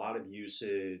had a lot of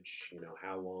usage.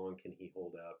 How long can he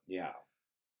hold up? Yeah.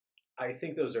 I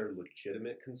think those are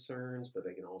legitimate concerns, but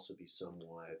they can also be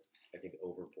somewhat, I think,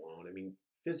 overblown. I mean,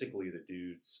 physically, the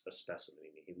dude's a specimen.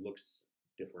 He looks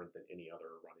different than any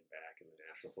other running back in the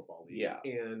National Football League. Yeah.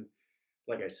 And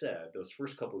like I said, those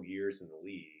first couple of years in the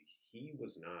league, he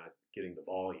was not getting the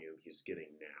volume he's getting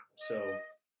now. So,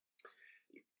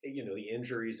 the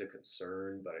injury is a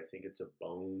concern, but I think it's a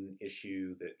bone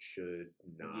issue that should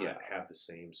not have the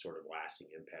same sort of lasting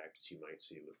impact as you might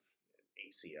see with an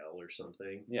ACL or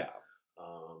something. Yeah.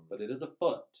 But it is a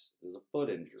foot. It is a foot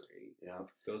injury. Yeah.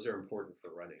 Those are important for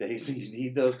running. So you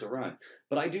need those to run.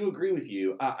 But I do agree with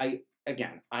you. I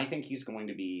think he's going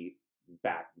to be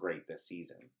back great this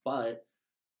season. But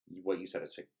what you said,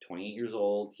 it's like 28 years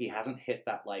old. He hasn't hit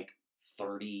that like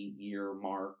 30-year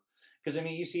mark. Because I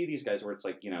mean, you see these guys where it's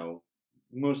like,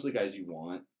 most of the guys you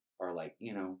want are like,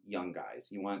 young guys.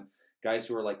 You want guys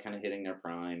who are like kind of hitting their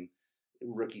prime.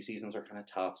 Rookie seasons are kind of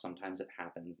tough. Sometimes it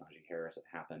happens. Najee Harris, it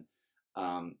happened.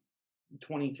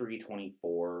 23,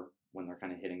 24, when they're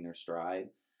kind of hitting their stride.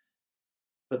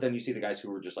 But then you see the guys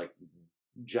who are just like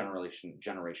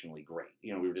generationally great.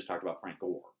 We were just talking about Frank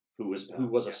Gore, who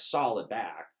was a solid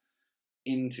back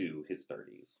into his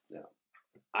 30s. Yeah.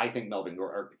 I think Melvin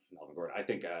Gordon. I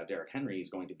think Derrick Henry is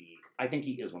going to be. I think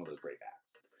he is one of those great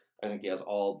backs. I think he has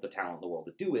all the talent in the world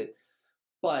to do it.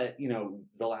 But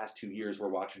the last 2 years, we're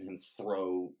watching him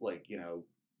throw like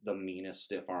the meanest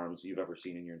stiff arms you've ever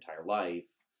seen in your entire life,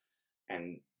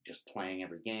 and just playing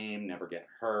every game, never get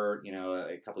hurt.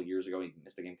 A couple of years ago he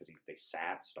missed a game because they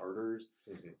sat starters.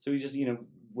 Mm-hmm. So he just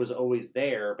was always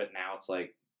there. But now it's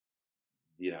like,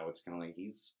 it's kind of like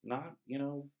he's not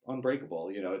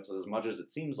unbreakable. It's as much as it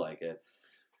seems like it.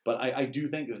 But I do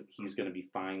think that he's going to be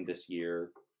fine this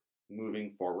year.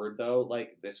 Moving forward, though,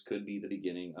 like this could be the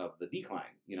beginning of the decline.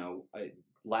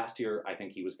 Last year I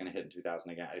think he was going to hit in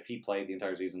 2000 again. If he played the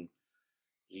entire season,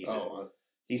 he's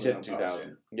hit in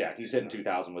 2000. Yeah, he's hit in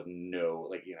 2000 with no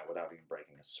without even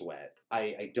breaking a sweat.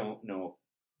 I don't know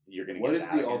if you're going to. What get is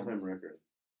that the again. all-time record?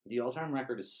 The all-time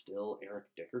record is still Eric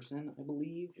Dickerson, I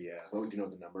believe. Yeah. What do you know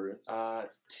what the number is?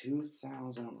 It's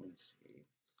 2000. Let me see.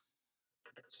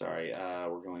 Sorry,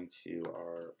 we're going to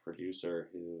our producer,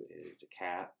 who is a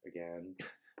cat again.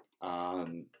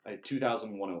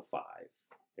 2105,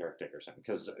 Eric Dickerson.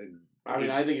 Because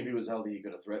I think if he was healthy, he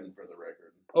could have threatened for the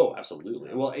record. Oh,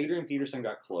 absolutely. Well, Adrian Peterson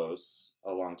got close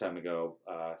a long time ago.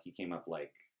 He came up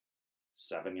like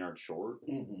 7 yards short,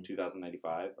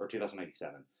 2095 or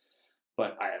 2097.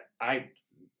 But I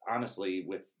honestly,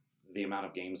 with the amount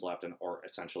of games left or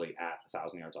essentially at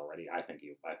 1,000 yards already, I think he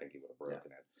would have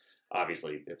broken it.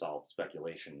 Obviously, it's all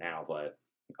speculation now, but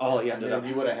all he ended up,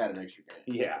 he would have had an extra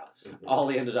game. Yeah, all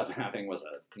he ended up having was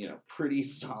a pretty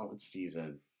solid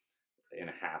season in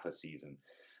half a season.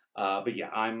 But yeah,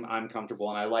 I'm comfortable,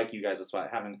 and I like you guys'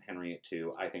 spot. Having Henry at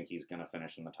 2, I think he's going to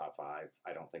finish in the top 5.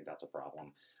 I don't think that's a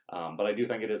problem. But I do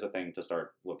think it is a thing to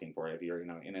start looking for if you're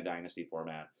in a dynasty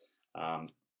format.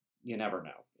 You never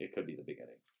know. It could be the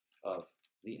beginning of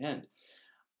the end.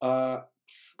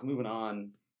 Moving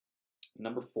on.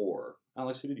 Number 4.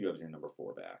 Alex, who did you have as your number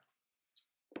 4 back?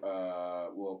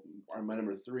 My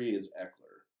number 3 is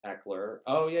Eckler. Eckler.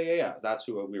 Oh, yeah. That's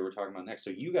who we were talking about next. So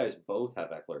you guys both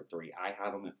have Eckler at 3. I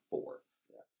have him at 4.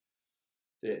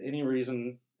 Yeah. Any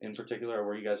reason in particular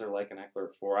where you guys are liking Eckler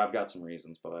at 4? I've got some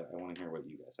reasons, but I want to hear what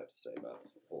you guys have to say about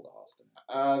Old Austin.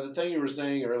 The thing you were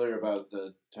saying earlier about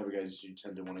the type of guys you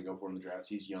tend to want to go for in the draft,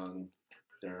 he's young.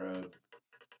 They're a,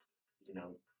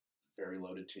 very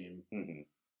loaded team. Mm-hmm.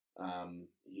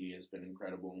 He has been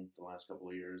incredible the last couple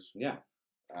of years. Yeah.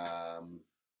 And,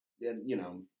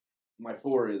 my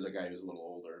 4 is a guy who's a little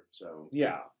older, so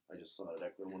yeah, I just slotted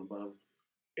Eckler one above.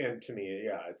 And to me,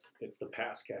 it's the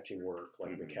pass catching work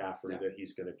like McCaffrey that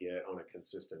he's going to get on a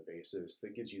consistent basis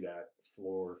that gives you that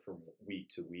floor from week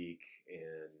to week.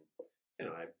 And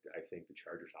I think the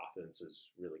Chargers' offense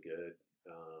is really good.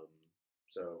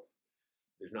 So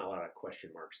there's not a lot of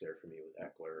question marks there for me with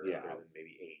Eckler, other than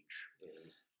maybe age.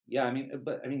 Yeah,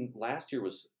 last year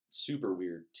was super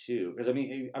weird too, because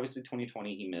obviously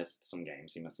 2020 he missed some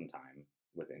games, he missed some time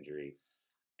with injury,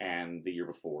 and the year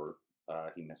before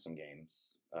he missed some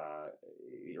games,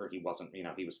 or he wasn't.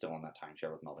 He was still on that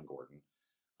timeshare with Melvin Gordon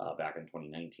back in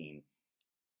 2019.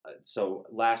 So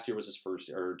last year was his first,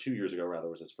 or 2 years ago rather,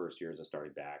 was his first year as a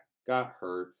starting back. Got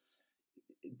hurt.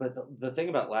 But the thing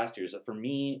about last year is that for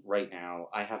me right now,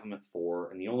 I have him at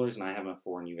 4, and the only reason I have him at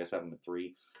 4 and you guys have him at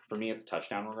 3, for me it's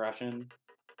touchdown regression.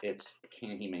 It's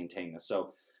can he maintain this?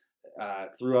 So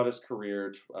throughout his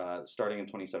career, starting in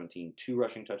 2017, 2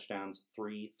 rushing touchdowns,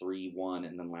 3, 3, 1,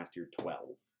 and then last year 12.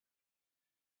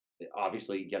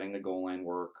 Obviously getting the goal line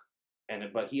work,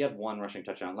 but he had 1 rushing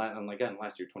touchdown. And again,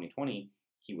 last year 2020,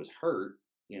 he was hurt.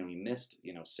 He missed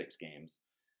 6 games,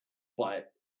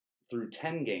 but through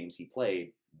 10 games he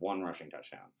played 1 rushing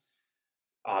touchdown.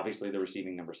 Obviously, the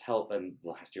receiving numbers help, and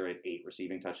last year he had 8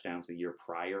 receiving touchdowns. The year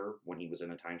prior, when he was in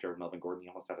a timeshare with Melvin Gordon, he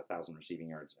almost had 1,000 receiving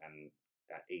yards and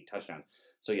 8 touchdowns.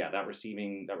 So yeah, that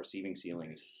receiving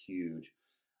ceiling is huge.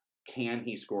 Can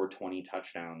he score 20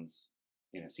 touchdowns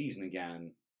in a season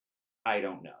again? I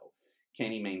don't know.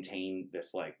 Can he maintain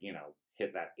this,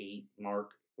 hit that 8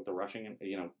 mark with the rushing?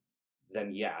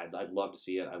 Then yeah, I'd love to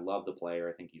see it. I love the player.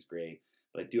 I think he's great.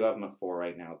 But I do have him at 4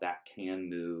 right now. That can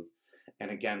move.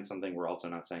 And again, something we're also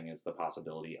not saying is the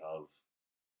possibility of,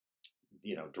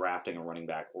 drafting a running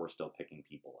back or still picking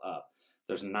people up.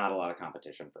 There's not a lot of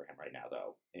competition for him right now,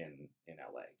 though, in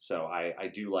LA. So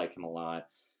I do like him a lot.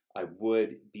 I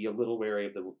would be a little wary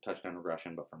of the touchdown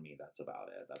regression, but for me, that's about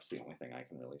it. That's the only thing I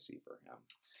can really see for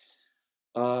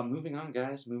him. Moving on,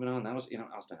 guys. Moving on. That was,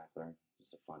 Austin Eckler.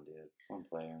 Just a fun dude. Fun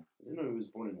player. I didn't know he was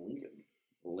born in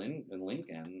Lincoln. In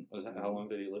Lincoln? How long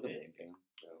did he live in Lincoln?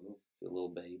 I don't know. He's a little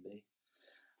baby.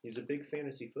 He's a big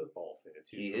fantasy football fan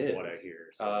too, He from is. what I hear.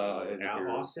 So,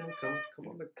 Austin, come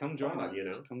on the Come join pod,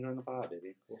 us. Come join the pod,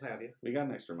 baby. We'll have you. We got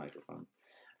an extra microphone.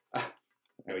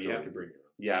 No, you have to bring your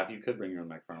own. Yeah, if you could bring your own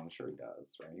microphone, I'm sure he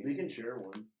does, right? We can share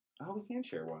one. Oh, we can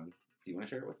share one. Do you want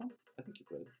to share it with him? I think you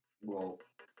could. Well,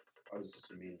 I was just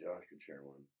saying me and Josh could share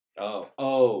one.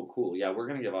 Oh, cool. Yeah, we're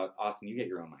gonna give Austin. You get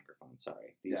your own microphone.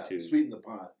 Sorry, these Yeah, two. sweeten the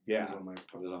pot. Yeah, Use on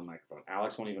microphone. it was on microphone.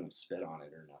 Alex won't even spit on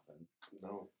it or nothing.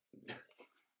 No,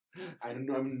 I don't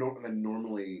know. I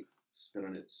normally spit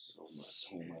on it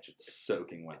so much. It's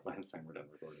soaking wet by the time we're done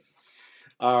recording.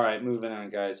 All right, moving on,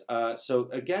 guys. So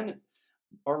again,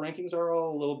 our rankings are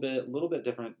all a little bit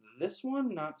different. This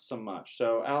one, not so much.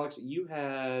 So, Alex, you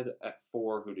had at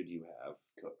 4. Who did you have?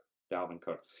 Cook. Dalvin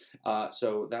Cook.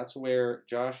 So that's where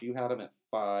Josh, you had him at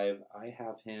 5. I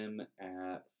have him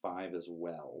at 5 as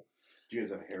well. Do you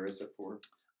guys have Harris at 4?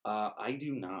 I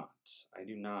do not. I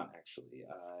do not actually.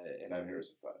 I have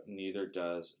Harris at 5. Neither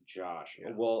does Josh.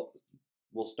 Yeah. Well,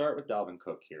 we'll start with Dalvin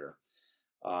Cook here.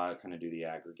 Kind of do the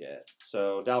aggregate.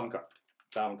 So Dalvin Cook.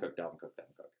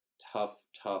 Tough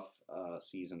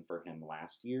season for him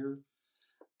last year.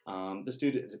 This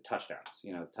dude, touchdowns.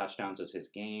 Touchdowns is his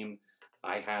game.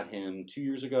 I had him 2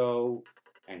 years ago,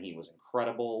 and he was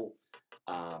incredible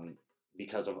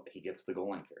because he gets the goal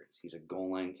line carries. He's a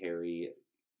goal line carry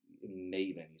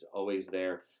maven. He's always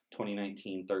there.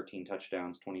 2019, 13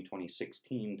 touchdowns. 2020,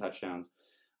 16 touchdowns.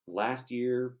 Last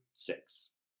year, 6.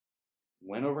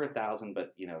 Went over 1,000,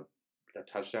 but, the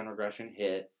touchdown regression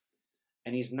hit.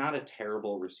 And he's not a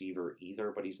terrible receiver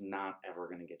either, but he's not ever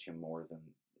going to get you more than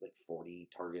 40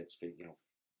 targets,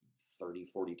 30,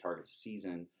 40 targets a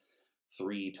season.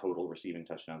 3 total receiving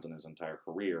touchdowns in his entire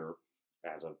career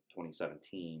as of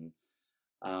 2017.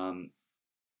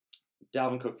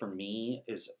 Dalvin Cook for me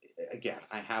is, again,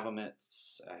 I have him at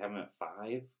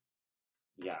 5.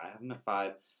 Yeah, I have him at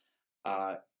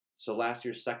 5. So last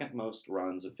year's second most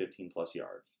runs of 15 plus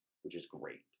yards, which is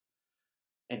great.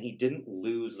 And he didn't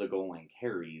lose the goal line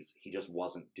carries. He just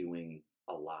wasn't doing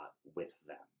a lot with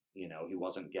them. He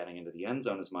wasn't getting into the end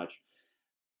zone as much.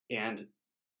 And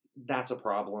that's a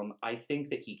problem. I think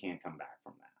that he can't come back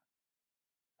from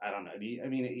that. I don't know. I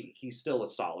mean, he's still a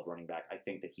solid running back. I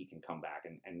think that he can come back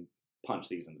and punch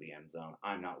these into the end zone.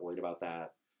 I'm not worried about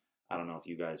that. I don't know if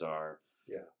you guys are.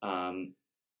 Yeah.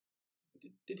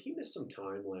 Did he miss some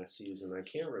time last season? I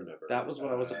can't remember. That was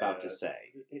what I was about to say.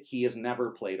 He has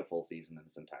never played a full season in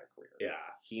his entire career. Yeah.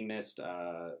 He missed,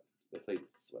 they played,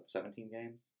 17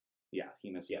 games? Yeah,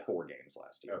 he missed 4 games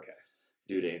last year. Okay.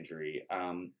 Due to injury.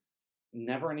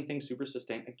 Never anything super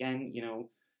sustained. Again,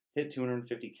 hit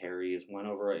 250 carries, went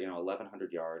over,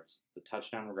 1,100 yards. The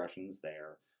touchdown regression's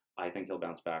there. I think he'll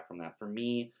bounce back from that. For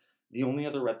me, the only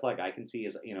other red flag I can see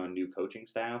is, a new coaching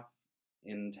staff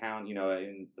in town.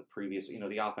 In the previous,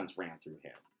 the offense ran through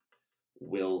him.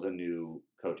 Will the new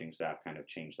coaching staff kind of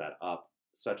change that up?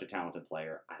 Such a talented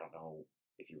player. I don't know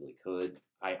if he really could.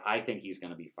 I think he's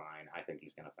going to be fine. I think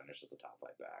he's going to finish as a top 5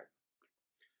 back.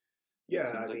 Yeah,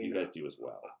 Seems like you guys do as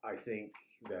well. I think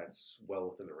that's well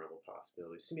within the realm of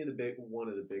possibilities. To me, one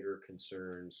of the bigger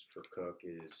concerns for Cook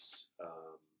is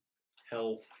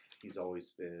health. He's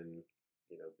always been,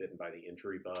 bitten by the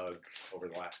injury bug over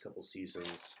the last couple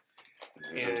seasons.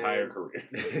 His entire career.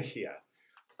 Yeah.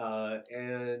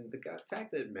 And the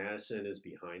fact that Madison is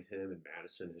behind him, and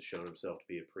Madison has shown himself to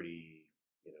be a pretty,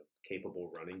 capable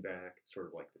running back, sort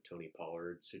of like the Tony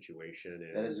Pollard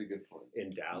situation. That is a good point.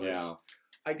 In Dallas. Yeah.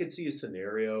 I could see a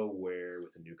scenario where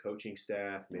with a new coaching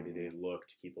staff, maybe they look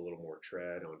to keep a little more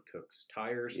tread on Cook's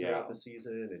tires throughout the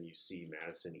season, and you see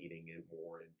Madison eating it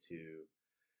more into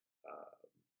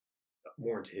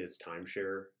his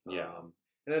timeshare. Yeah. And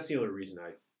that's the only reason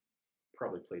I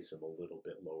probably place him a little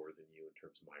bit lower than you in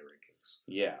terms of my rankings.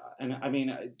 Yeah, and I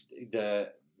mean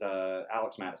the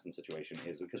Alex Madison situation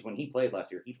is because when he played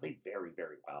last year, he played very,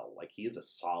 very well. He is a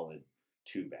solid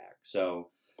 2-back.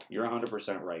 So you're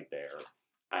 100% right there.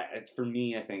 For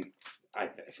me, I think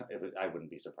I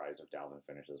wouldn't be surprised if Dalvin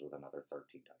finishes with another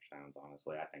 13 touchdowns.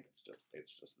 Honestly, I think it's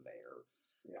just there.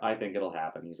 Yeah. I think it'll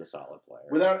happen. He's a solid player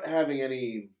without having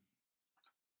any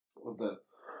of the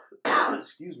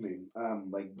excuse me,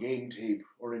 game tape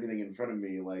or anything in front of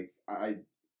me.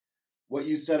 What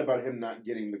you said about him not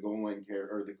getting the goal line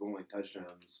the goal line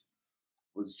touchdowns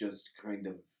was just kind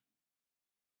of,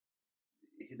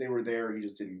 they were there, he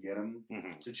just didn't get them.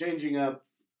 Mm-hmm. So changing up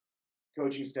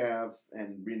coaching staff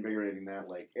and reinvigorating that,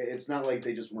 it's not like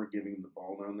they just weren't giving him the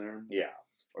ball down there. Yeah.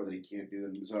 Or that he can't do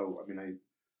them. So,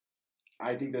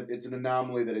 I think that it's an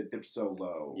anomaly that it dipped so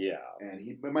low. Yeah. And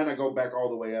it might not go back all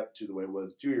the way up to the way it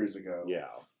was 2 years ago. Yeah.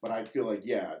 But I feel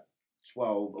 11,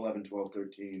 12,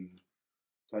 13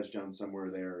 touchdowns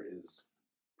somewhere there is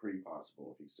pretty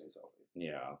possible if he stays healthy.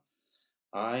 Yeah.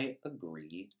 I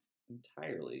agree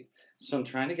entirely. So I'm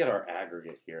trying to get our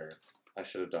aggregate here. I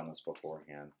should have done this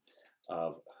beforehand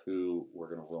of who we're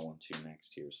going to roll into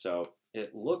next here. So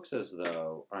it looks as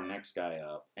though our next guy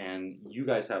up, and you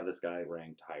guys have this guy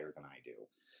ranked higher than I do.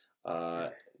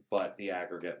 But the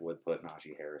aggregate would put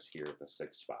Najee Harris here at the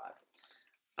 6th spot.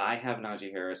 I have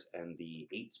Najee Harris in the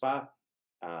 8th spot,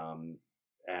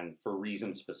 and for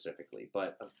reasons specifically.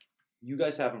 But you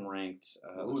guys have him ranked.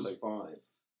 Who was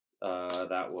 5?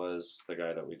 That was the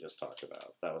guy that we just talked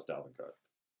about. That was Dalvin Cook.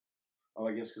 Oh,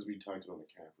 I guess because we talked about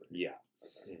McCaffrey. Yeah.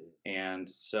 Okay. And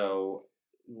so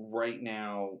right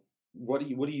now, what do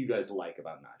you guys like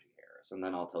about Najee Harris? And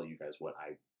then I'll tell you guys what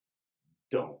I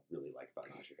don't really like about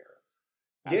Najee Harris.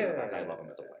 As a matter of fact, I love him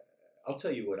as a player. I'll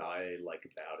tell you what I like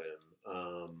about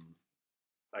him.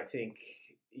 I think,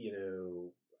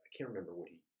 I can't remember what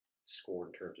he scored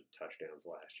in terms of touchdowns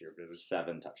last year, but it was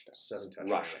 7 touchdowns. 7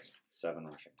 touchdowns. Rushing. 7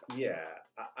 rushing touchdowns. Yeah,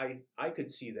 I could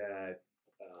see that.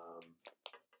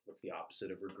 What's the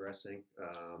opposite of regressing?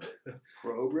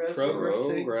 Progress?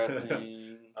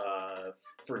 Progressing.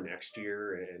 For next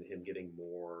year and him getting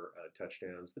more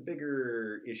touchdowns. The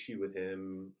bigger issue with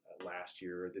him last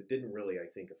year that didn't really, I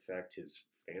think, affect his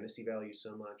fantasy value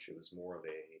so much. It was more of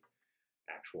a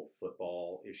actual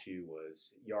football issue.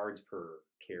 Was yards per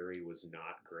carry was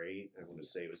not great. I want to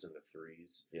say it was in the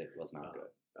 3s. It was not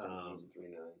good. It was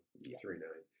 3-9. Yeah.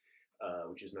 3.9,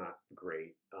 which is not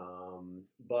great.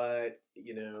 But,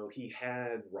 he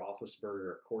had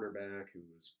Roethlisberger, a quarterback, who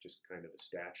was just kind of a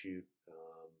statue.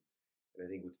 And I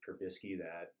think with Trubisky,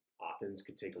 that offense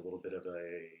could take a little bit of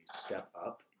a step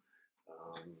up.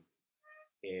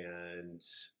 And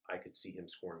I could see him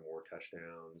scoring more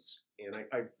touchdowns. And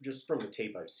I just from the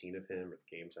tape I've seen of him, or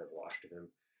the games I've watched of him,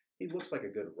 he looks like a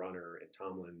good runner. And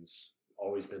Tomlin's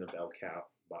always been a bell cow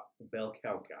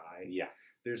guy. Yeah.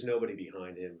 There's nobody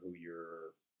behind him who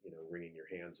you're, wringing your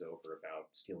hands over about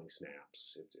stealing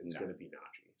snaps. It's going to be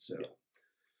Najee. So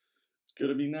It's going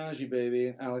to be Najee,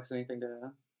 baby. Alex, anything to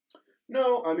add?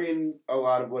 No, I mean, a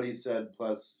lot of what he said,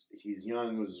 plus he's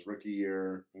young, it was his rookie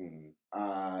year.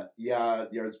 Yeah,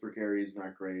 yards per carry is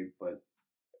not great, but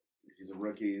he's a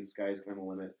rookie. The sky's kind of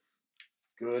limit.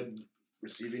 Good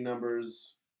receiving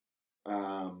numbers.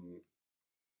 I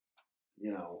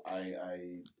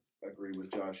agree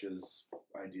with Josh's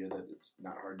idea that it's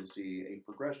not hard to see a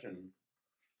progression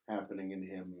happening in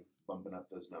him bumping up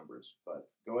those numbers. But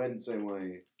go ahead and say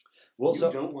why Well,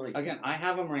 you don't like again, I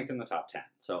have him ranked in the top 10,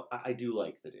 so I do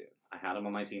like the dude. I had him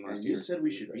on my team last And year. you said we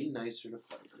should be nicer to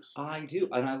players. I do,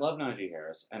 and I love Najee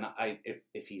Harris. And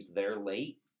if he's there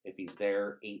late, if he's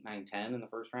there 8, 9, 10 in the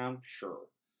first round, sure,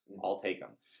 I'll take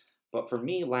him. But for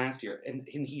me, last year, and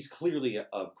he's clearly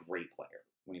a great player.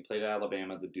 When he played at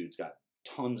Alabama, the dude's got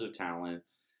tons of talent.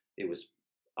 It was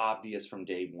obvious from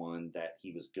day one that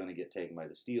he was going to get taken by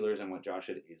the Steelers, and what Josh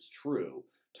said is true.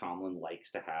 Tomlin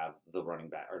likes to have the running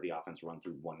back or the offense run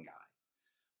through one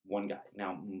guy.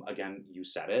 Now, again, you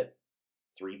said it,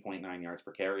 3.9 yards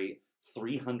per carry,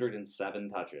 307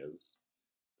 touches,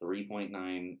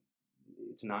 3.9,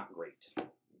 it's not great,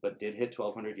 but did hit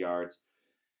 1,200 yards.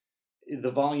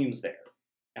 The volume's there,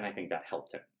 and I think that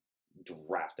helped him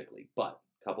drastically, but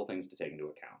a couple things to take into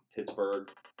account. Pittsburgh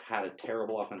had a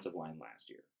terrible offensive line last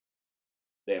year.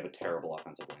 They have a terrible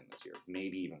offensive line this year,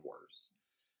 maybe even worse.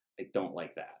 I don't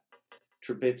like that.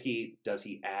 Trubisky, does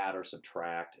he add or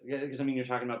subtract? Because, you're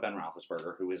talking about Ben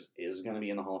Roethlisberger, who is going to be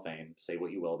in the Hall of Fame. Say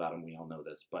what you will about him, we all know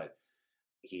this, but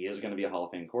he is going to be a Hall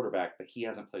of Fame quarterback, but he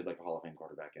hasn't played like a Hall of Fame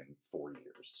quarterback in 4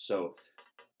 years. So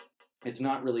it's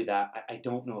not really that. I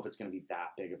don't know if it's going to be that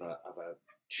big of a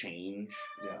change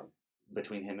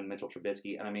between him and Mitchell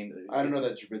Trubisky. And I don't know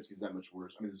that Trubisky's that much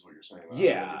worse. This is what you're saying.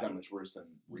 Yeah. He's that much worse than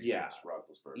recent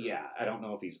Roethlisberger. Yeah, I don't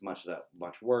know if he's much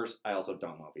worse. I also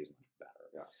don't know if he's much better.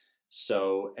 Yeah.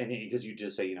 So, and because you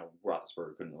just say,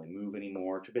 Roethlisberger couldn't really move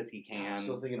anymore. Trubisky can. I'm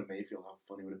still thinking of Mayfield. How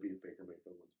funny would it be if Baker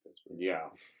Mayfield went to Pittsburgh? Yeah.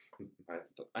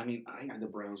 And the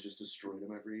Browns just destroyed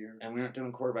him every year. And we aren't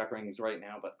doing quarterback rankings right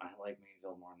now, but I like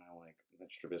Mayfield more than I like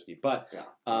Mitch Trubisky. But,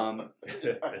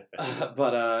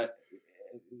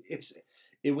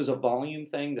 it was a volume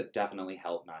thing that definitely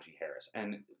helped Najee Harris.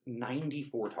 And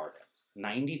 94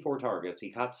 targets.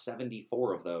 He caught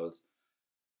 74 of those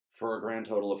for a grand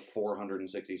total of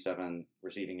 467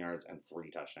 receiving yards and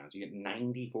 3 touchdowns. You get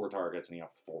 94 targets and you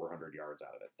have 400 yards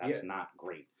out of it. That's not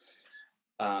great.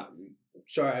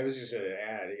 Sorry, I was just going to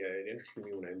add, it interested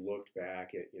me when I looked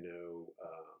back at,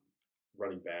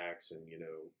 running backs and,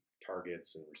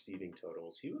 targets and receiving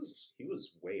totals. He was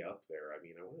way up there. I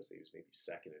want to say he was maybe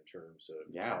second in terms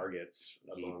of targets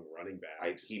among running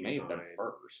backs. He may have been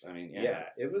first.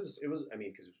 It was.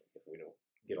 Because we don't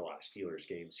get a lot of Steelers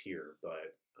games here,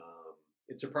 but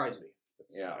it surprised me.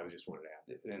 I just wanted to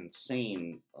add an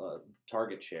insane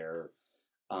target share,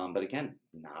 but again,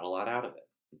 not a lot out of it.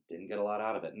 Didn't get a lot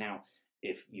out of it. Now,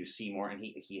 if you see more, and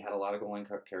he had a lot of goal line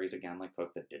carries again, like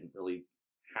Cook, that didn't really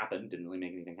happen, didn't really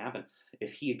make anything happen.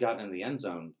 If he had gotten into the end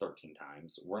zone 13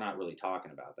 times, we're not really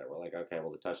talking about that. We're like, okay,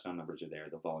 well, the touchdown numbers are there,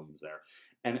 the volume's there.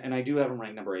 And I do have him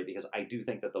ranked number 8 because I do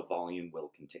think that the volume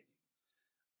will continue.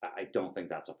 I don't think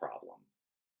that's a problem.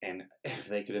 And if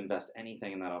they could invest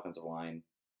anything in that offensive line,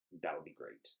 that would be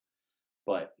great.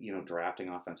 But, drafting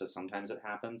offenses, sometimes it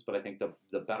happens. But I think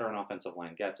the better an offensive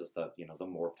line gets is the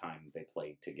more time they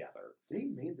play together. They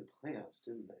made the playoffs,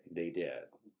 didn't they? They did.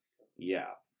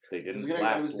 Yeah. They didn't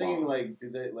I was thinking, long.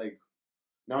 did they,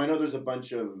 now I know there's a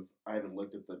bunch of, I haven't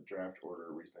looked at the draft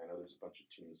order recently. I know there's a bunch of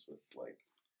teams with,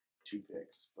 2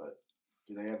 picks. But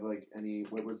do they have,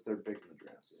 what's their pick in the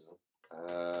draft,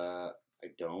 I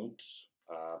don't.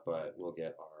 But we'll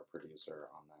get our producer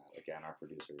on that. Again, our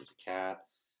producer is a cat.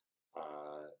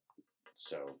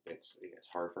 So it's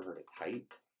hard for her to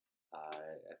type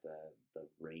at the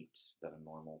rate that a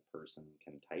normal person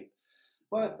can type.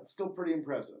 But it's still pretty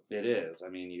impressive. It is. I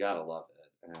mean, you gotta love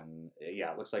it. And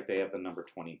yeah, it looks like they have the number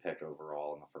 20 pick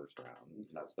overall in the first round.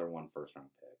 That's their one first round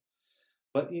pick.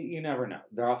 But you never know.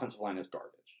 Their offensive line is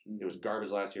garbage. It was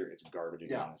garbage last year. It's garbage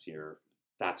again this year.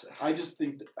 I just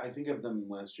think I think of them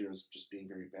last year as just being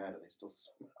very bad, and they still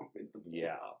somehow made the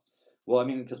playoffs. Well, I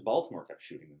mean, because Baltimore kept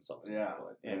shooting themselves in the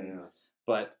foot.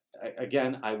 But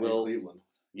again, I will. Cleveland.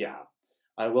 Yeah,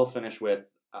 I will finish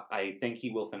with. I think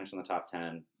he will finish in the top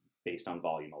 10 based on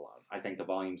volume alone. I think the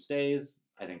volume stays.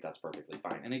 I think that's perfectly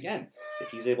fine. And again, if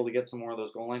he's able to get some more of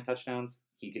those goal line touchdowns,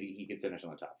 he could finish in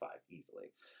the top 5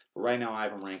 easily. But right now, I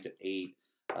have him ranked at 8.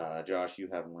 Josh, you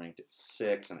have him ranked at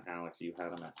 6, and Alex, you had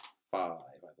him at 5,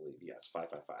 I believe. Yes, 5,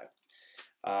 5,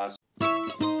 5.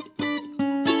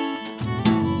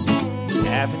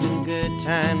 Having a good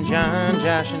time, John,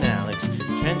 Josh, and Alex.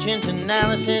 Trenchant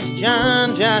analysis,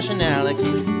 John, Josh, and Alex.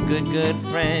 Good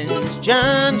friends,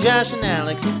 John, Josh, and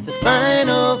Alex. The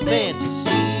Final Fantasy.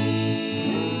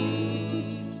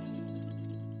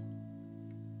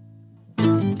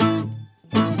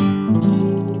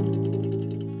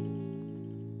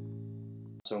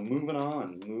 So moving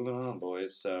on,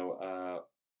 boys. So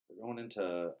we're going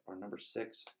into our number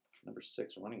six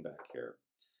running back here.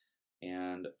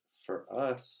 And for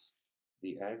us,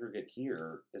 the aggregate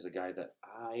here is a guy that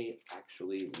I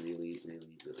actually really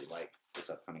like this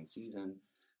upcoming season.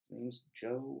 His name's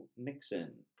Joe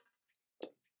Mixon.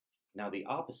 Now, the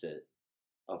opposite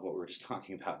of what we were just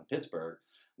talking about in Pittsburgh,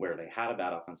 where they had a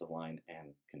bad offensive line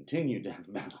and continued to have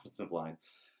a bad offensive line,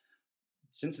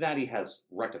 Cincinnati has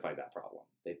rectified that problem.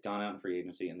 They've gone out in free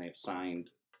agency and they've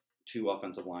signed 2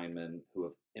 offensive linemen who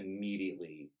have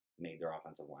immediately made their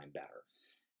offensive line better.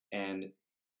 And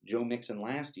Joe Mixon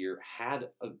last year had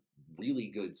a really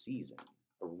good season.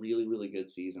 A really good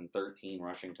season. 13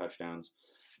 rushing touchdowns.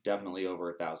 Definitely over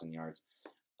 1,000 yards.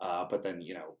 But then,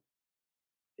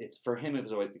 it's for him, it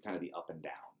was always kind of the up and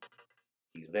down.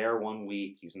 He's there one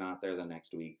week. He's not there the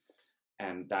next week.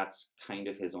 And that's kind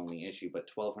of his only issue. But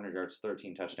 1,200 yards,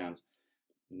 13 touchdowns.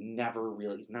 He's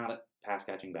not a pass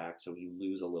catching back. So you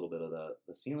lose a little bit of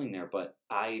the ceiling there. But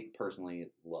I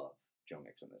personally love Joe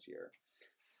Mixon this year.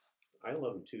 I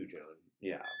love him too, John.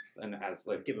 Yeah, and as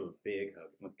Give him a big hug.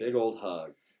 a big old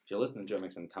hug. If you're listening to Joe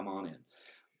Mixon, come on in.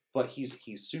 But he's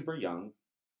super young,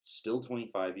 still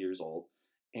 25 years old,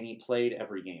 and he played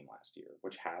every game last year,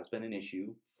 which has been an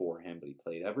issue for him. But he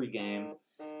played every game,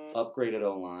 upgraded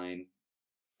O-line.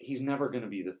 He's never going to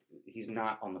be he's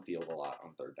not on the field a lot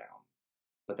on third down,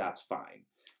 but that's fine.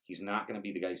 He's not going to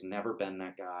be the guy. He's never been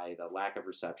that guy. The lack of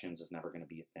receptions is never going to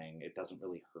be a thing. It doesn't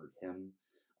really hurt him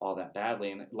all that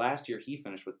badly. And last year he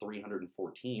finished with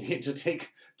 314 to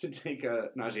take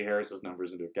Najee Harris's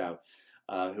numbers into account,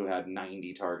 who had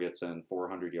 90 targets and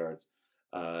 400 yards.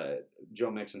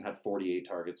 Joe Mixon had 48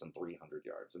 targets and 300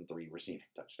 yards and 3 receiving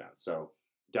touchdowns. So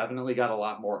definitely got a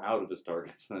lot more out of his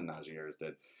targets than Najee Harris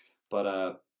did.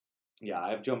 But yeah, I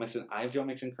have Joe Mixon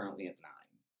currently at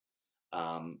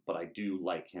 9. But I do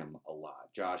like him a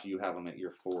lot. Josh, you have him at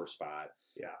your 4 spot.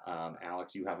 Yeah.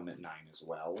 Alex, you have him at 9 as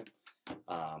well.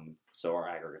 So our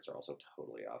aggregates are also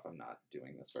totally off. I'm not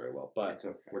doing this very well, but It's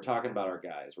okay. we're talking about our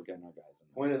guys. We're getting our guys in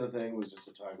there. Point of the thing was just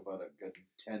to talk about a good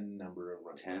 10 number of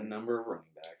running 10 backs. number of running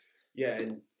backs. Yeah,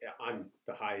 and I'm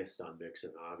the highest on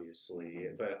Mixon, obviously.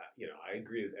 But, I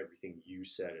agree with everything you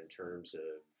said in terms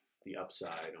of the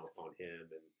upside on him.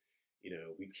 And,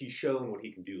 he's shown what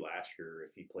he can do last year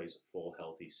if he plays a full,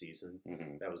 healthy season.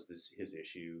 Mm-hmm. That was his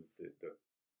issue the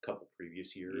couple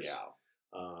previous years. Yeah.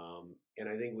 And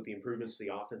I think with the improvements to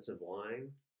the offensive line,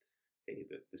 hey,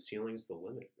 the ceiling's the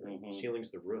limit. Right? Mhm. The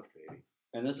ceiling's the roof, baby.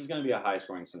 And this is going to be a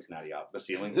high-scoring Cincinnati up. The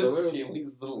ceiling's The the roof.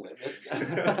 ceiling's the limit.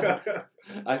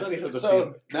 I thought he said the So,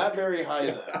 ceiling. not very high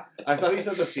then. I thought he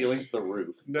said the ceiling's the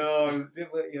roof. No,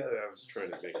 yeah, I was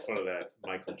trying to make fun of that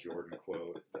Michael Jordan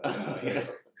quote. Yeah.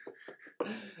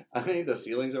 I think the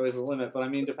ceiling's always the limit, but I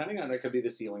mean, depending on it, could be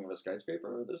the ceiling of a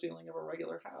skyscraper or the ceiling of a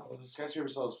regular Well, house. the skyscraper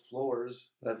still has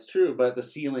floors. That's true, but the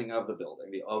ceiling of the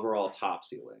building, the overall top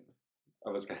ceiling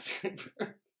of a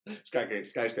skyscraper.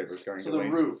 Skyscraper starring So the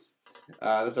Dwayne. roof.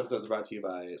 This episode is brought to you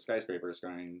by Skyscraper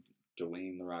starring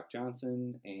Dwayne The Rock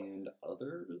Johnson and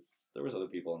others. There was other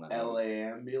people in that movie. L.A.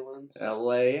 Ambulance.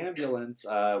 LA Ambulance.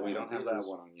 We don't have that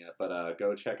one on yet, but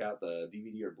go check out the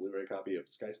DVD or Blu-ray copy of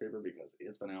Skyscraper because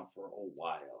it's been out for a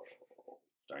while.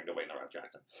 Starring Dwayne The Rock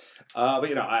Johnson. But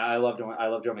you know, I love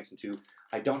Joe Mixon too.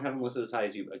 I don't have him listed as high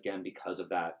as you again because of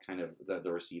that kind of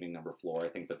the receiving number floor. I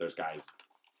think that there's guys,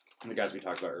 the guys we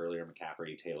talked about earlier,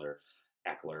 McCaffrey, Taylor,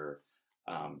 Eckler,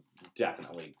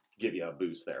 definitely give you a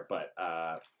boost there. But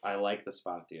I like the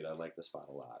spot, dude. I like the spot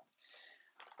a lot.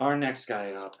 Our next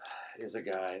guy up is a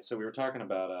guy. So we were talking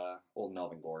about old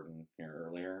Melvin Gordon here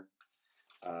earlier.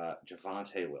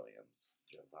 Javonte Williams.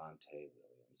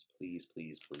 Please,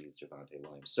 Javonte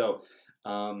Williams. So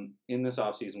in this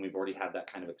offseason, we've already had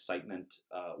that kind of excitement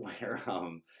where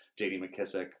J.D.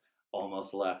 McKissick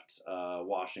almost left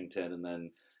Washington, and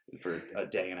then for a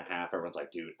day and a half, everyone's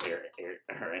like, dude,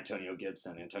 Antonio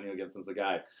Gibson. Antonio Gibson's the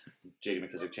guy. J.D.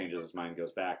 McKissick changes his mind,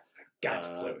 goes back. Got to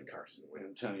play with Carson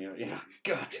Wentz. Antonio, yeah,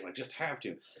 got to. I just have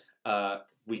to.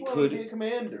 We Well, could. be a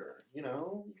commander. You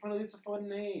know, finally it's a fun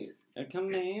name. A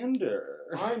commander.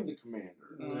 I'm the commander.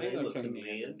 I'm the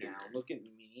commander. Now look at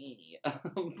me.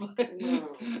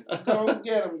 But- Go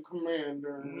get him,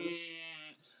 commander.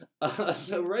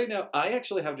 So right now, I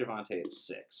actually have Javonte at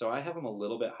 6, so I have him a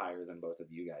little bit higher than both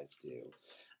of you guys do.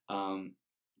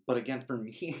 But again, for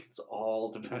me, it's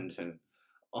all dependent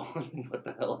on what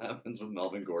the hell happens with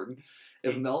Melvin Gordon.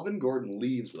 If Melvin Gordon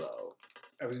leaves, though,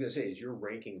 I was going to say, is your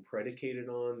ranking predicated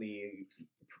on the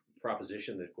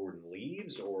proposition that Gordon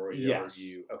leaves, or Yes. are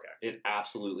you okay? it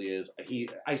absolutely is.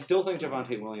 I still think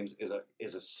Javonte Williams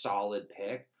is a solid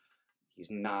pick.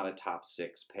 He's not a top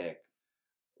 6 pick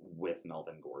with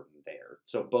Melvin Gordon there.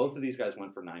 So both of these guys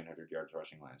went for 900 yards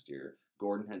rushing last year.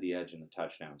 Gordon had the edge in the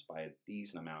touchdowns by a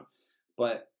decent amount.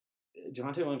 But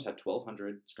Javonte Williams had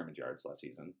 1,200 scrimmage yards last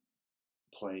season.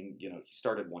 Playing, he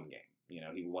started one game.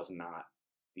 He was not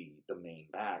the main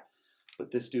back.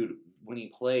 But this dude, when he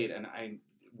played, and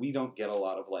we don't get a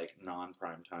lot of like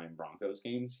non-primetime Broncos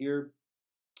games here.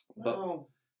 But Well,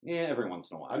 yeah, every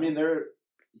once in a while. I mean,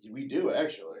 we do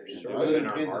actually. Sort Other of than in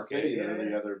our Kansas market, City, yeah. they're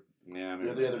the other. yeah,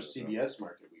 They're the other CBS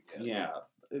market we get. Yeah,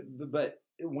 but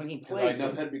when he Because played, I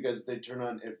know that because they turn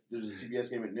on if there's a CBS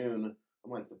game at noon. I'm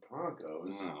like the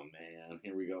Broncos. Oh man,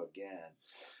 here we go again.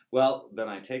 Well, then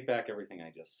I take back everything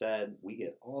I just said. We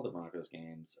get all the Broncos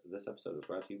games. This episode is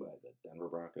brought to you by the Denver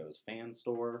Broncos Fan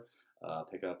Store.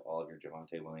 Pick up all of your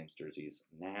Javonte Williams jerseys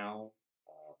now.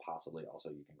 Possibly also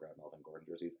you can grab Melvin Gordon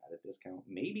jerseys at a discount.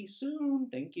 Maybe soon.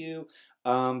 Thank you.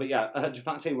 But yeah,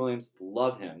 Javonte Williams,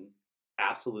 love him.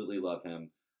 Absolutely love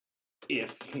him.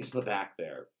 If he's the back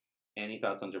there. Any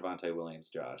thoughts on Javonte Williams,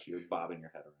 Josh? You're bobbing your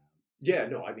head around. Yeah,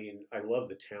 no, I mean, I love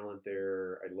the talent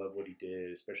there. I love what he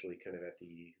did, especially kind of at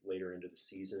the later end of the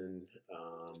season.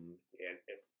 And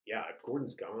yeah, if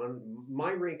Gordon's gone,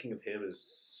 my ranking of him is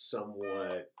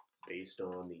somewhat based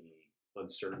on the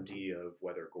uncertainty of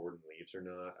whether Gordon leaves or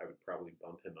not. I would probably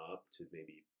bump him up to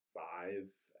maybe 5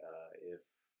 if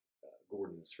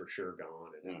Gordon's for sure gone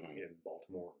in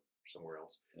Baltimore or somewhere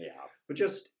else. Yeah. But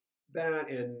just that,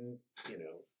 and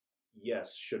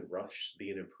yes, should Rush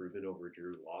be an improvement over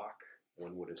Drew Lock?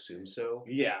 One would assume so.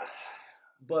 Yeah.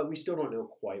 But we still don't know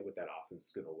quite what that offense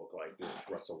is going to look like with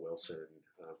Russell Wilson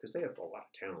because they have a lot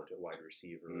of talent at wide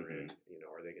receiver, and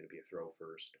are they going to be a throw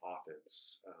first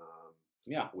offense?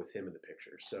 With him in the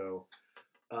picture. So,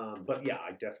 but yeah,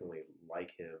 I definitely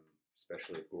like him,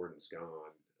 especially if Gordon's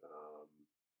gone.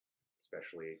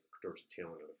 Especially towards the tail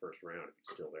end of the first round if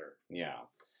he's still there. Yeah.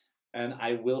 And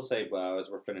I will say, as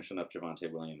we're finishing up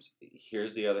Javonte Williams,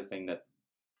 here's the other thing that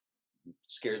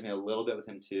scares me a little bit with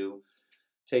him too.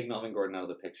 Take Melvin Gordon out of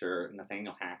the picture.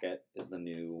 Nathaniel Hackett is the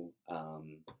new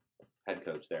head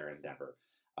coach there in Denver.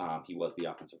 He was the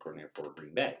offensive coordinator for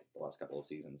Green Bay the last couple of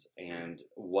seasons. And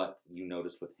what you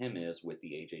notice with him is with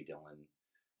the A.J. Dillon,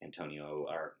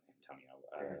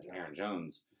 Aaron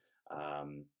Jones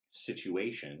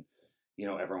situation,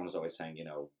 everyone was always saying,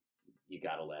 you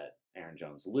got to let Aaron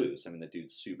Jones loose. I mean, the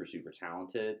dude's super, super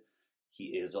talented. He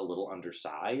is a little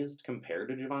undersized compared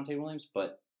to Javonte Williams,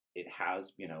 but it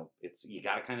has, you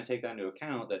got to kind of take that into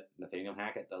account that Nathaniel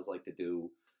Hackett does like to do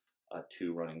a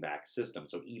 2 running back system.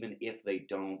 So even if they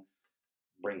don't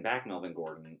bring back Melvin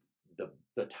Gordon,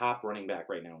 the top running back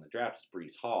right now in the draft is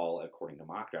Breece Hall, according to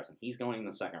mock drafts, and he's going in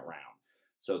the second round.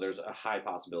 So there's a high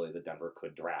possibility that Denver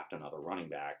could draft another running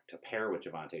back to pair with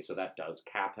Javonte. So that does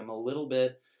cap him a little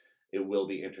bit. It will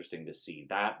be interesting to see.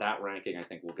 That ranking, I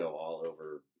think, will go all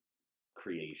over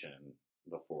creation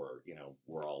before,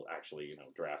 we're all actually,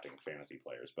 drafting fantasy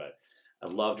players. But I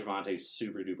love Javonte,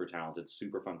 super duper talented,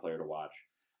 super fun player to watch,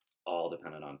 all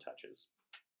dependent on touches.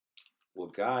 Well,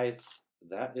 guys,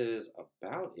 that is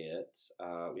about it.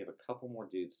 We have a couple more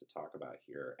dudes to talk about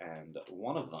here, and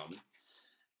one of them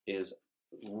is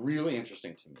really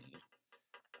interesting to me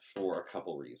for a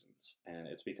couple reasons, and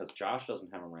it's because Josh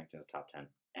doesn't have him ranked in his top 10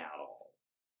 at all.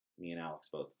 Me and Alex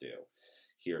both do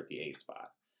here at the 8th spot,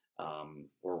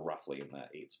 or roughly in the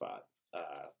 8th spot,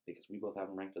 because we both have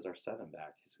him ranked as our 7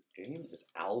 back. His name is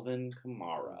Alvin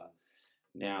Kamara.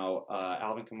 Now,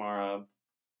 Alvin Kamara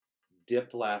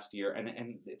dipped last year, and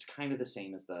it's kind of the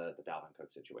same as the Dalvin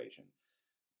Cook situation.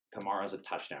 Kamara's a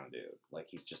touchdown dude. Like,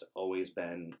 he's just always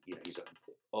been, he's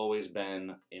always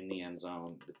been in the end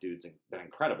zone. The dude's been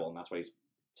incredible, and that's why he's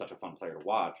such a fun player to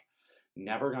watch.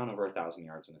 Never gone over 1,000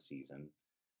 yards in a season,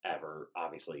 ever.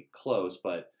 Obviously close,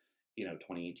 but,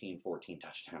 2018, 14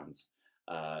 touchdowns.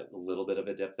 A little bit of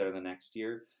a dip there the next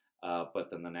year. But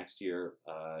then the next year,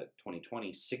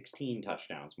 2020, 16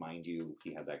 touchdowns. Mind you,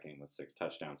 he had that game with 6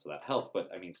 touchdowns, so that helped. But,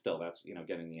 still, that's,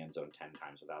 getting the end zone 10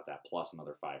 times without that, plus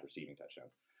another 5 receiving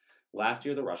touchdowns. Last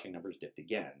year, the rushing numbers dipped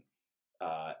again.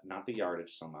 Not the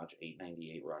yardage so much,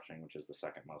 898 rushing, which is the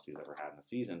second most he's ever had in a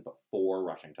season, but 4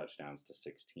 rushing touchdowns to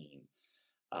 16.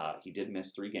 He did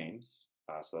miss 3 games,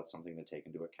 so that's something to take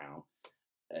into account.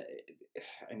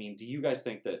 Do you guys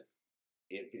think that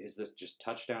is this just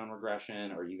touchdown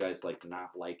regression, or are you guys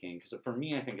not liking? Because for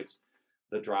me, I think it's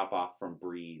the drop off from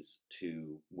Breeze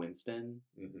to Winston.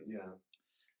 Mm-hmm. Yeah,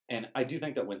 and I do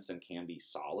think that Winston can be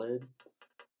solid.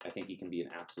 I think he can be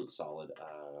an absolute solid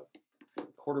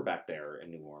quarterback there in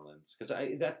New Orleans, because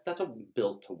that's a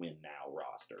built to win now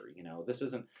roster. This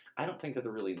isn't. I don't think that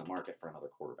they're really in the market for another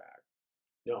quarterback.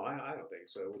 No, I don't think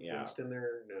so. With Winston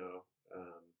there, no,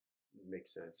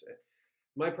 makes sense.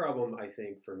 My problem, I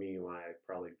think, for me, why I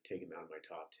probably take him out of my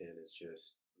top 10 is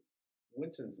just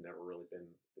Winston's never really been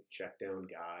the check down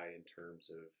guy in terms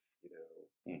of,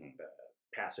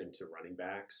 passing to running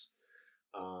backs.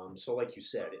 So like you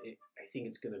said, I think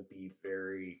it's going to be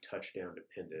very touchdown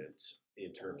dependent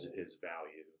in terms of his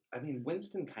value.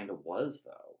 Winston kind of was,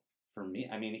 though, for me.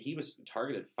 He was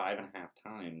targeted 5.5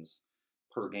 times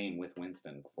per game with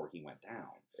Winston before he went down.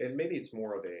 And maybe it's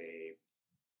more of a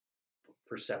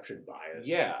perception bias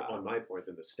on my point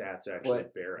than the stats actually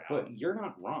bear out. But you're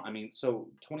not wrong. So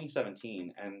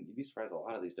 2017, and you'd be surprised a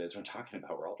lot of these days we're talking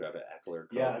about, we're all drafted Eckler,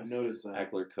 Cook. Yeah, I've noticed that.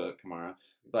 Eckler, Cook, Kamara.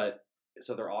 But,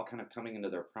 so they're all kind of coming into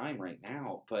their prime right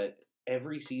now, but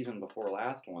every season before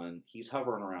last one, he's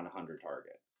hovering around 100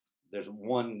 targets. There's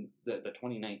one, the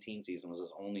 2019 season was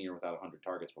his only year without 100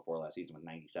 targets before last season with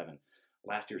 97.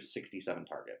 Last year, 67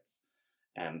 targets.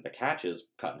 And the catches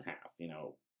cut in half,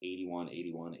 81,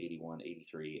 81, 81,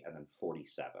 83, and then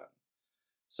 47.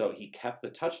 So he kept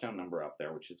the touchdown number up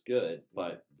there, which is good,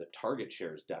 but the target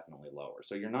share is definitely lower.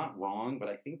 So you're not wrong, but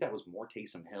I think that was more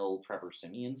Taysom Hill, Trevor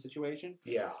Siemian situation.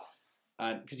 Yeah.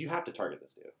 Because you have to target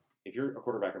this dude. If you're a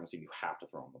quarterback on the team, you have to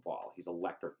throw him the ball. He's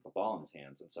electric with the ball in his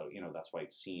hands. And so, that's why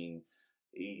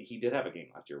he did have a game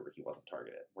last year where he wasn't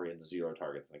targeted, where he had 0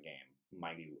 targets in the game.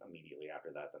 Mind you, immediately after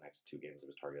that, the next 2 games, it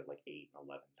was targeted 8 and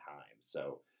 11 times.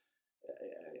 So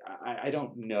I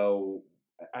don't know.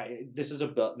 This is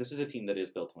a team that is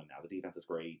built to win now. The defense is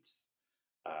great.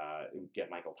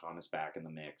 Get Michael Thomas back in the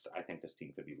mix. I think this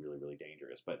team could be really, really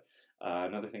dangerous. But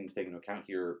another thing to take into account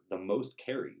here, the most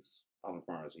carries on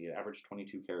Kamara, he averaged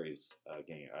 22 carries a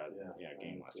game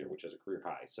last year, which is a career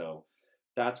high. So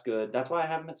that's good. That's why I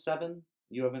have him at 7.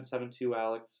 You have him at 7 too,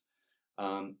 Alex.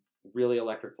 Really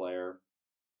electric player.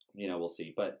 We'll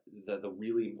see. But the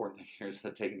really important thing here is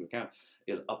to take into account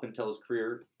is up until his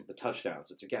career, the touchdowns.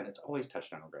 It's always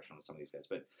touchdown regression with some of these guys.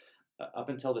 But up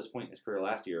until this point in his career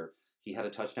last year, he had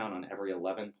a touchdown on every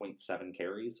 11.7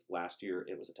 carries. Last year,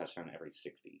 it was a touchdown every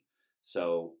 60.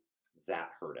 So that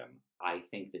hurt him. I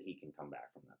think that he can come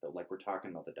back from that, though. We're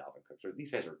talking about the Dalvin Cooks.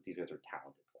 These guys are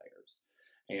talented players.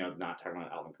 And, not talking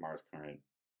about Alvin Kamara's current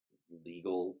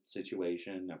legal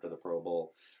situation after the Pro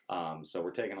Bowl. So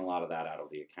we're taking a lot of that out of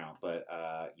the account. But,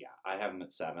 I have him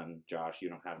at 7. Josh, you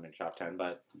don't have him in top 10,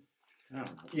 but I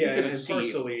don't know. Yeah, and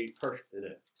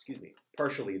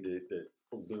partially the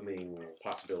looming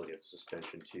possibility of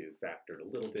suspension too factored a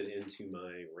little bit into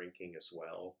my ranking as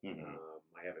well. Mm-hmm.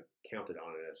 I haven't counted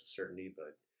on it as a certainty,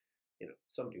 but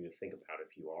something to think about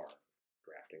if you are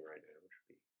drafting right now, which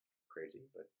would be crazy.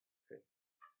 But hey.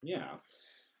 Yeah.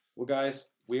 Well, guys,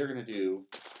 we are going to do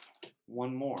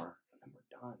one more, and then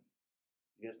we're done.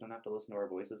 You guys don't have to listen to our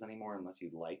voices anymore unless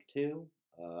you'd like to,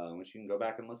 which you can go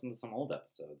back and listen to some old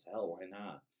episodes. Hell, why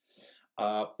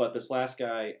not? But this last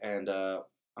guy, and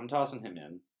I'm tossing him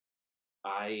in.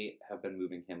 I have been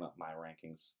moving him up my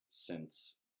rankings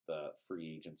since the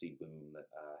free agency boom that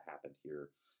happened here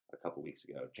a couple weeks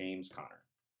ago. James Conner.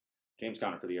 James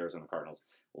Conner for the Arizona Cardinals.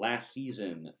 Last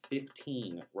season,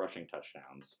 15 rushing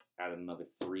touchdowns, added another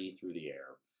 3 through the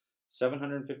air,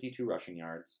 752 rushing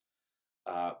yards,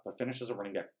 but finished as a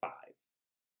running back 5,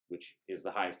 which is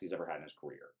the highest he's ever had in his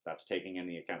career. That's taking in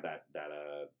the account that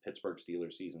Pittsburgh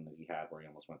Steelers season that he had where he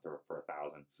almost went through for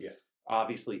 1,000. Yeah.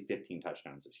 Obviously, 15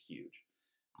 touchdowns is huge.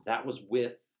 That was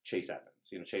with Chase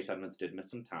Edmonds. Chase Edmonds did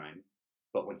miss some time,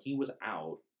 but when he was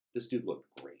out, this dude looked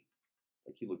great.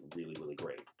 Like, he looked really, really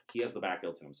great. He has the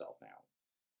backfield to himself now.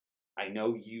 I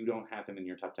know you don't have him in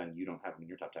your top 10. You don't have him in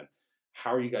your top 10.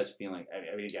 How are you guys feeling?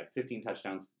 I mean, again, 15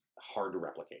 touchdowns, hard to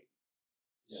replicate.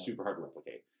 Yeah. Super hard to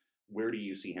replicate. Where do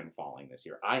you see him falling this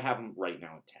year? I have him right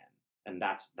now at 10, and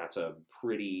that's a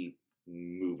pretty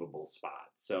movable spot.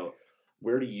 So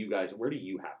where do you have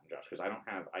him, Josh? Because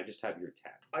I just have your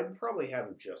 10. I'd probably have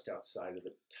him just outside of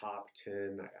the top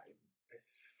 10.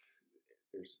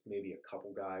 There's maybe a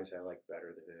couple guys I like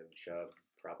better than him, Chubb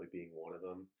probably being one of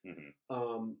them.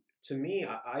 Mm-hmm. To me,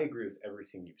 I agree with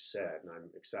everything you've said, and I'm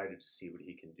excited to see what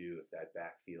he can do if that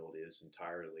backfield is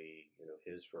entirely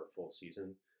his for a full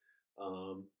season.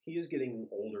 He is getting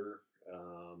older,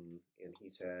 and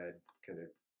he's had kind of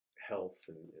health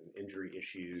and injury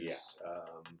issues,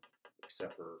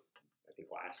 except for, I think,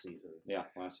 last season. Yeah,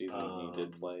 last season he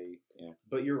did play. Yeah.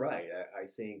 But you're right. I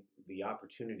think the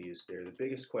opportunity is there. The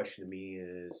biggest question to me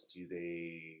is, do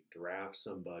they draft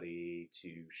somebody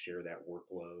to share that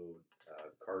workload,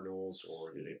 Cardinals,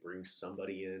 or do they bring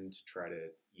somebody in to try to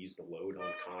ease the load on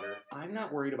Conner? I'm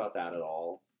not worried about that at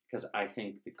all, because I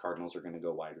think the Cardinals are going to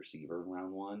go wide receiver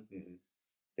round 1. Mm-hmm.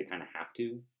 They kind of have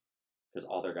to, because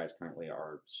all their guys currently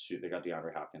are they got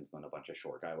DeAndre Hopkins and then a bunch of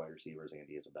short guy wide receivers,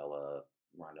 Andy Isabella,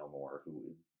 Rondell Moore,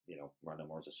 who, Rondell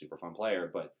Moore is a super fun player,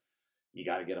 but you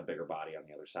got to get a bigger body on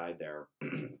the other side there.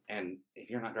 And if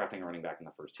you're not drafting a running back in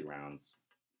the first 2 rounds,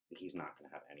 he's not going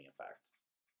to have any effect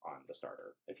on the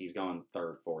starter. If he's going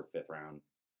 3rd, 4th, 5th round,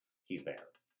 he's there.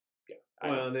 Yeah.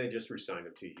 Well, and they just re-signed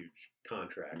him to a huge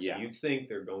contract. Yeah. So you'd think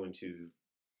they're going to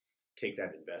take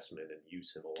that investment and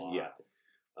use him a lot.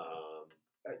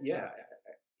 Yeah.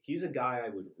 He's a guy I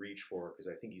would reach for because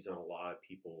I think he's on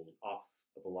off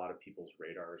of a lot of people's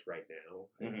radars right now.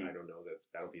 Mm-hmm. I don't know that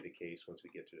that'll be the case once we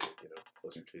get to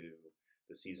closer to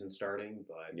the season starting,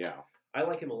 but yeah, I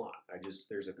like him a lot.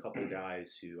 There's a couple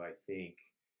guys who I think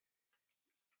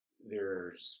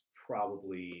there's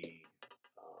probably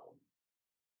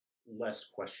less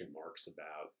question marks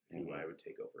about who I would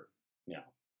take over. Yeah.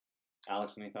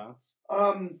 Alex, any thoughts?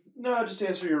 No, just to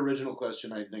answer your original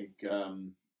question, I think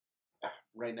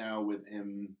right now with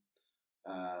him,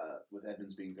 with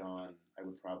Edmonds being gone, I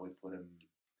would probably put him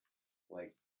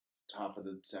like top of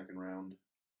the 2nd round,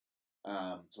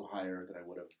 so higher than I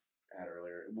would have had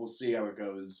earlier. We'll see how it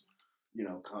goes,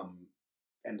 come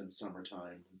end of the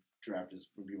summertime. Draft is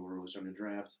when people are really starting to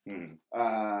draft. Mm-hmm.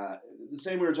 The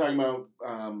same we were talking about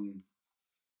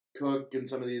Cook and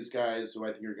some of these guys who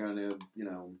I think are going to,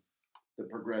 the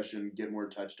progression, get more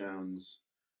touchdowns,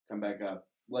 come back up.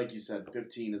 Like you said,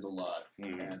 15 is a lot,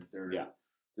 and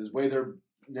there's way there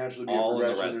naturally be a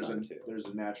progression. There's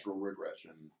a natural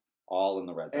regression. All in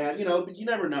the red zone. And but you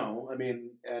never know. I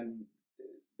mean, and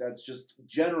that's just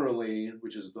generally,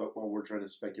 which is what we're trying to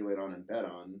speculate on and bet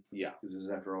on. Yeah, because this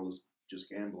is after all this just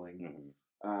gambling.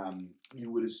 Mm-hmm.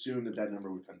 You would assume that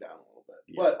number would come down a little bit,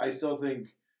 Yeah. but I still think,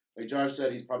 like Josh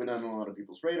said, he's probably not on a lot of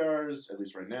people's radars, at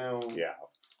least right now. Yeah.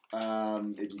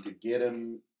 If you could get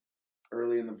him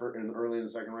early in the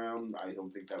 2nd round, I don't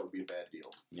think that would be a bad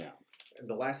deal. Yeah. And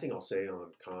the last thing I'll say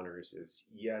on Connors is,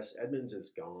 yes, Edmonds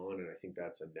is gone, and I think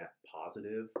that's a net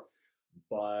positive.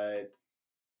 But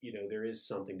there is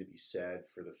something to be said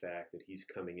for the fact that he's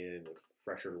coming in with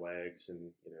fresher legs,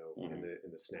 and in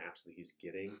the snaps that he's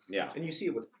getting. Yeah. And you see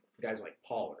it with guys like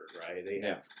Pollard, right? They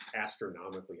have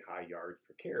astronomically high yards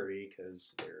per carry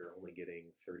because they're only getting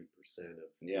 30% of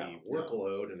the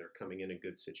workload, and they're coming in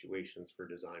good situations for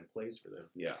design plays for them.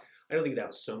 Yeah. I don't think that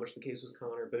was so much the case with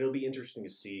Conner, but it'll be interesting to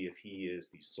see if he is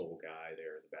the sole guy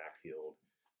there in the backfield,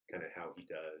 kind of how he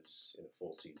does in a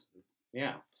full season.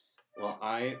 Yeah. Well,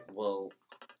 I will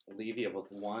leave you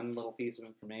with one little piece of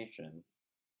information.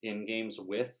 In games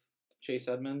with Chase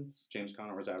Edmonds, James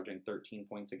Conner was averaging 13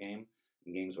 points a game.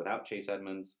 In games without Chase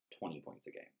Edmonds, 20 points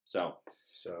a game. So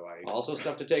I also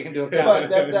stuff to take into But account.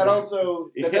 that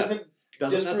also Yeah. doesn't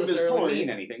Doesn't disprove his necessarily point. mean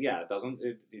anything. Yeah, it doesn't.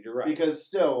 You're right. because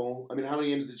still, I mean, how many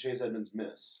games did Chase Edmonds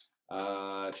miss?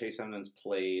 Chase Edmonds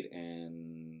played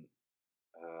in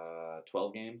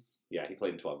 12 games. Yeah, he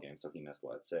played in 12 games, so he missed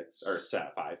what, 6 or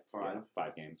 5? Five. Yeah,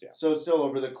 5 games. Yeah. So still,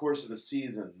 over the course of a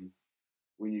season,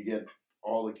 when you get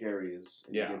all the carries,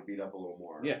 and Yeah. you get beat up a little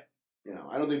more. Yeah. You know,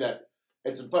 I don't think that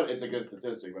it's a fun. It's a good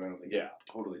statistic, but I don't think Yeah. it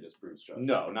totally disproves Chubb.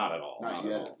 No, not at all. Not at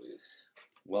yet, all. at least.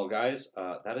 Well, guys,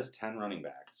 that is 10 running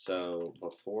backs. So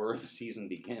before the season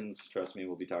begins, trust me,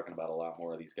 we'll be talking about a lot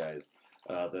more of these guys.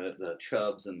 The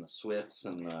Chubbs and the Swifts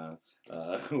and the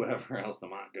whoever else, the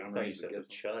thought you Montgomerys. said the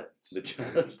Chuds. The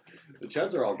Chubbs. The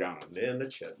Chubbs are all gone. Man, the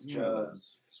Chuds.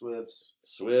 Chubbs, Swifts.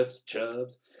 Swifts,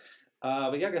 Chubbs.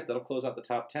 But yeah, I guess that'll close out the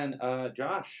top 10.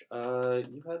 Josh,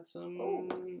 you had some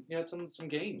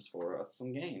games for us.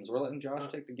 Some games. We're letting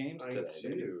Josh take the games I today.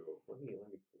 do. Let me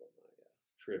pull up my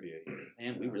trivia here.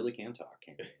 Man, we really can talk,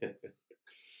 can't we?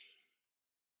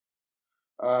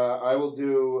 I will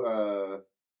do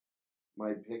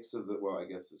my picks of the. Well, I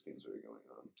guess this game's already going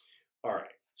on. All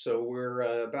right. So we're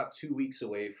about 2 weeks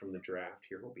away from the draft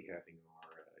here. We'll be having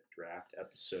our draft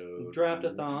episode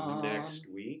Draftathon. next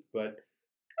week, but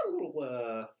got a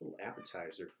little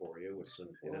appetizer for you with some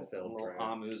NFL draft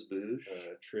Amuse-bouche.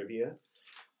 trivia.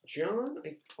 John,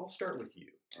 I'll start with you.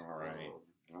 All right.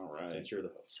 All right. Since you're the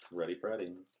host. Ready,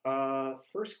 Freddy.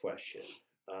 First question,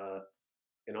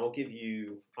 and I'll give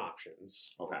you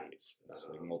options. on Okay. these.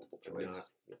 So multiple I'm choice.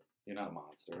 You're not a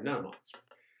monster. not a monster.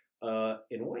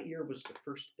 In what year was the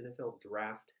first NFL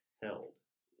draft held?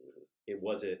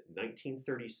 Was it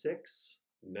 1936,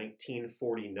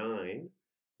 1949,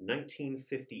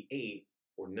 1958,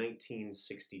 or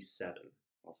 1967?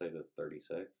 I'll say the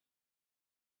 36.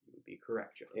 You would be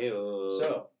correct, John. Ew.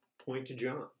 So, point to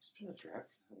John. It's been a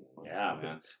draft. Yeah,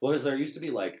 man. Well, because there used to be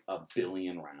like a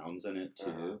billion rounds in it too.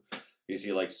 Uh-huh. You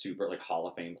see like super like Hall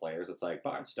of Fame players. It's like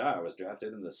Bart Starr was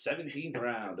drafted in the 17th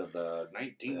round of the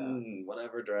 19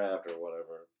 whatever draft or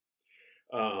whatever.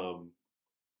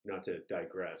 Not to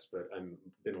digress, but I've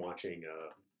been watching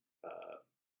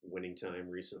Winning Time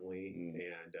recently,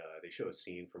 and they show a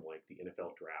scene from like the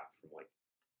NFL draft from like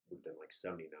would have been like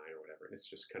 79 or whatever, and it's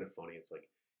just kind of funny. It's like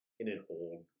in an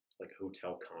old like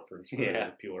hotel conference room,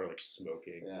 Yeah. people are like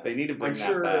smoking. Yeah. They need to bring I'm that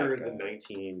sure back. the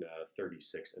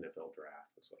 1936 NFL draft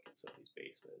was like in somebody's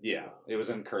basement. Yeah, it was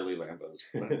in Curly Lambeau's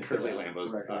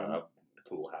Record.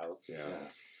 pool house. Yeah.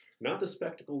 Not the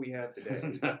spectacle we have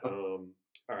today. No.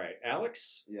 All right,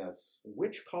 Alex. Yes.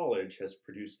 Which college has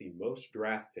produced the most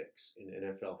draft picks in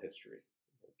NFL history?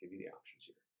 I'll give you the options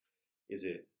here. Is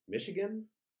it Michigan,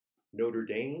 Notre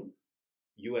Dame,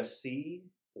 USC,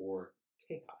 or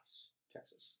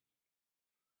Texas?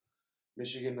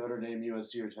 Michigan, Notre Dame,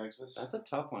 USC, or Texas? That's a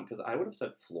tough one because I would have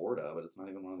said Florida, but it's not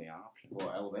even one of the options.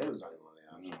 Well, Alabama's not even one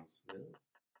of the No. options. No.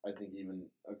 I think even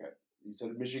okay. You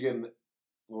said Michigan,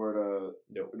 Florida,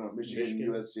 No. Michigan,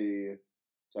 USC,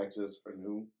 Texas, and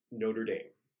who? Notre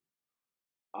Dame.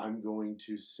 I'm going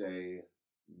to say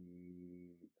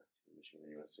Michigan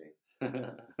or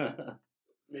USC.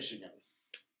 Michigan.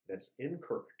 That's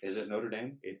incorrect. Is it Notre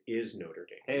Dame? It is Notre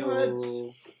Dame. Hey,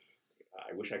 What?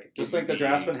 I wish I could give just you like the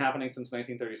draft's been happening since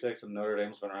 1936, and Notre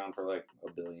Dame's been around for like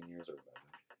a billion years or whatever.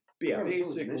 Yeah, Yeah, but so was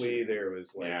basically Michigan. there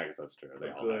was like Yeah, I guess that's true. They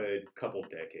a all good couple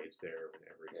decades there when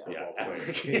every Yeah, football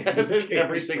every- player came.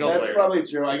 every single That's player. probably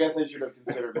true. I guess I should have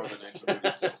considered more than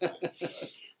 1936. then.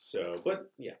 So,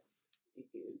 but yeah,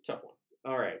 tough one.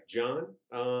 All right, John.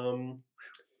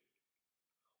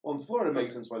 Well, in Florida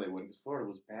makes sense why they wouldn't, because Florida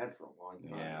was bad for a long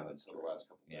time. Yeah, that's until the last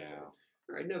couple. of Yeah. decades.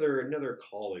 All right, another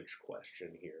college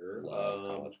question here.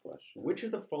 Love college question. Which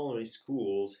of the following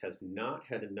schools has not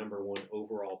had a #1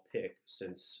 overall pick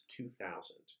since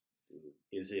 2000?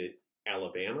 Is it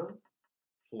Alabama,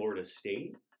 Florida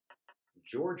State,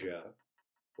 Georgia,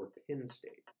 or Penn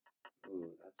State?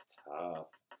 Ooh, that's tough.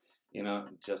 You know,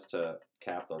 just to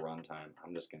cap the runtime,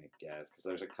 I'm just going to guess because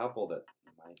there's a couple that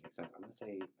might make sense. I'm going to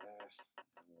say,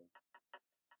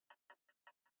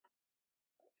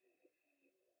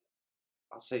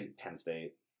 I'll say Penn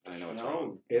State. I know it's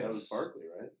wrong. that was Barkley,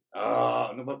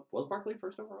 right? No, but was Barkley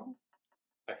first overall?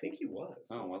 I think he was.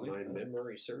 Oh, was he? My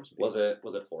memory serves me. Was it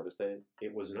Florida State?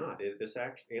 It was not. This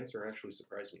answer actually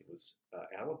surprised me. It was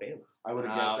Alabama. I would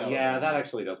have guessed Alabama. Yeah, that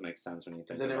actually does make sense when you think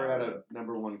Because they never had about a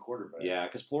 #1 quarterback. Yeah,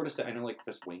 because Florida State, I know like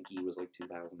Chris Winkie was like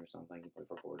 2000 or something. He played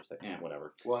for Florida State. Yeah,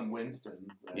 whatever. Well, and Winston.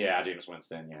 Right? Yeah, Jameis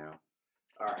Winston, yeah.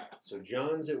 All right. So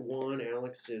John's at 1.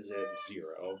 Alex is at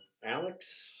 0.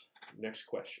 Alex, next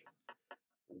question.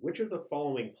 Which of the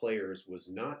following players was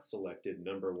not selected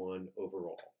number 1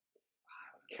 overall?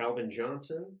 Calvin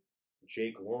Johnson,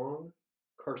 Jake Long,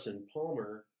 Carson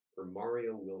Palmer, or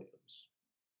Mario Williams?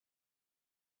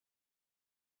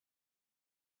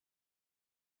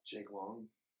 Jake Long.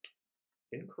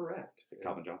 Incorrect. Is it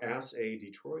Calvin Johnson? As a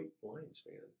Detroit Lions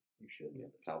fan, you should know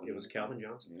this. Calvin It was Johnson. Calvin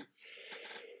Johnson. Yeah.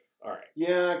 All right.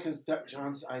 Yeah, because that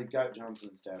Johnson, I got Johnson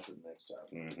and Stafford mixed up.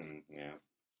 Yeah.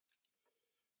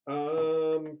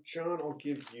 John, I'll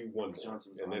give you one more,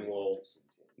 Johnson was and on then the we'll 16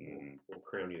 team. Mm-hmm. we'll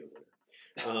crown you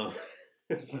the winner.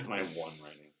 I have one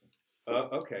right now.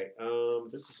 Okay.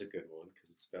 This is a good one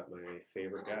because it's about my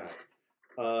favorite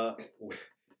guy.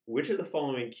 Which of the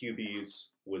following QBs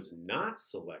was not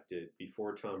selected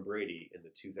before Tom Brady in the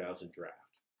 2000 draft?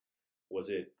 Was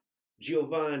it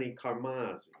Giovanni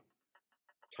Carmazzi,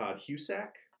 Todd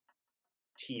Husak,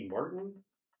 T. Martin,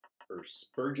 or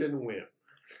Spurgeon Wynn?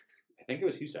 I think it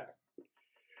was Husak.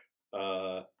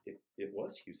 It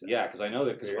was Husak. Yeah, because I know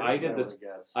that because Very I did I this. would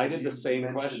guess. I did You the same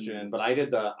mentioned- question, but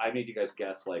I made you guys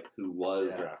guess like who was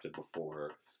Yeah. drafted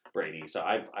before Brady. So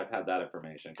I've had that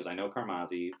information because I know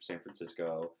Carmazzi, San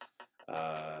Francisco,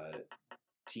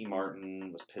 T.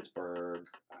 Martin was Pittsburgh.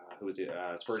 Who was it?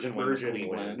 Spurgeon Wynn was Spurgeon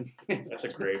Cleveland. That's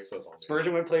a great football name.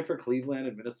 Spurgeon Wynn played for Cleveland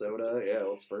and Minnesota. Yeah,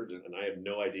 old Spurgeon. And I have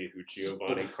no idea who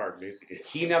Giovanni Carmazzi is.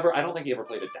 He never. I don't think he ever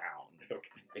played it down. Okay.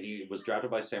 He was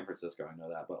drafted by San Francisco. I know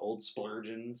that. But old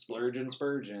Spurgeon.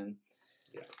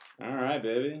 Yeah. All right,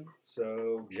 baby.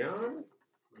 So, John,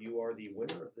 you are the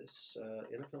winner of this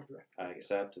NFL draft. I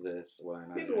accept this. Why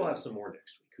not? Maybe we'll have some more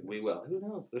next week. Who We knows? will. Who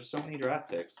knows? There's so many draft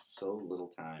picks, so little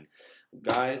time.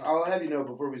 Guys, I'll have you know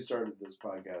before we started this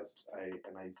podcast,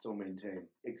 I still maintain,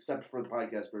 except for the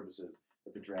podcast purposes,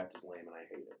 that the draft is lame and I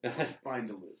hate it. So fine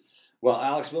to lose. well,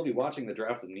 Alex will be watching the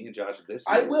draft with me and Josh this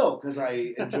I year. will because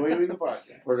I enjoy doing the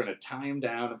podcast. We're going to tie him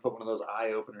down and put one of those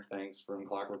eye-opener things from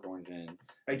Clockwork Orange in.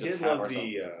 I Just did have love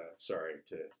the. ourselves- Sorry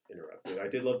to interrupt, but I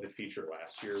did love the feature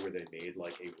last year where they made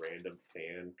like a random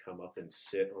fan come up and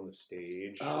sit on the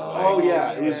stage. Oh like,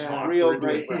 yeah, it was yeah. real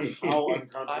great for awkwardly. how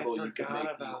uncomfortable I you could forgot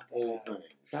make the about whole that. thing.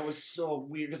 That was so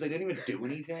weird because they didn't even do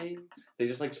anything. They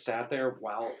just like sat there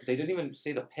while they didn't even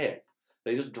say the pick.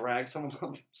 They just dragged someone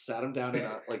up, sat him down in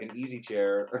like an easy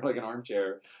chair or like an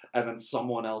armchair, and then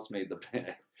someone else made the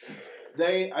pick.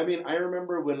 I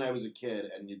remember when I was a kid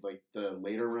and you'd like the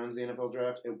later rounds of the NFL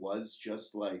draft, it was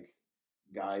just like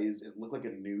guys, it looked like a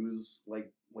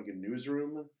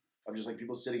newsroom of just like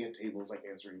people sitting at tables like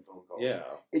answering phone calls. Yeah,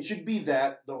 It should be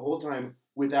that the whole time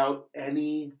without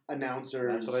any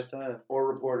announcers that's what I said. or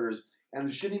reporters. And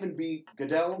there shouldn't even be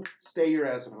Goodell, stay your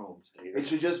ass at home. It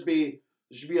should just be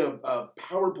there should be a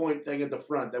PowerPoint thing at the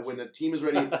front that when a team is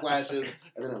ready it flashes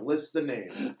and then it lists the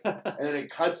name. And then it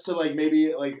cuts to like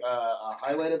maybe like a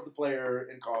highlight of the player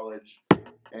in college,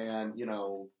 and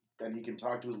then he can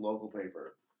talk to his local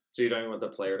paper. So you don't even want the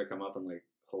player to come up and like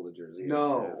hold a jersey?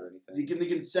 No, or anything? they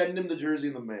can send him the jersey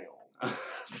in the mail.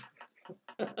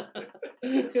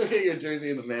 You'll get your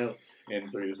jersey in the mail in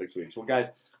 3 to 6 weeks. Well, guys,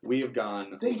 we have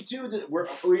gone. They do that.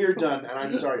 We're done, and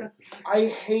I'm sorry.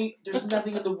 There's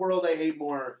nothing in the world I hate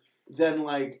more than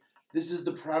like this is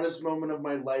the proudest moment of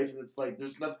my life, and it's like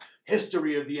there's no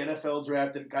history of the NFL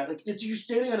draft, and you're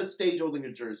standing on a stage holding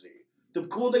a jersey. The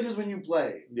cool thing is when you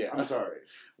play. Yeah. I'm sorry.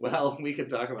 Well, we could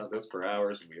talk about this for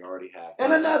hours, and we already have.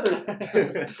 And another.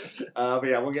 But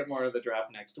yeah, we'll get more into the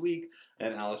draft next week,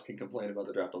 and Alex can complain about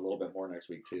the draft a little bit more next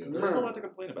week too. There's a lot to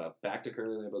complain about. Back to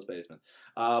Curly Lambeau's basement.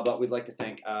 But we'd like to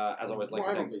thank, as always,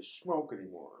 Why don't they smoke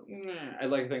anymore? I'd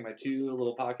like to thank my two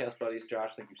little podcast buddies.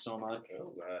 Josh, thank you so much.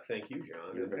 Oh, thank you,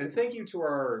 John, You're very and thank you to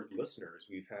our listeners.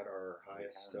 We've had our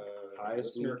highest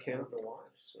listener week count ever. in a while.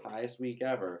 So. Highest week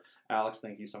ever. Alex,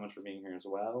 thank you so much for being here as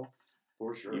well.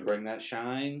 For sure. You bring that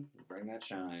shine.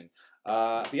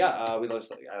 But yeah, we love,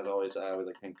 as always, we'd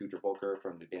like to thank Gunther Volker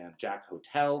from the band Jack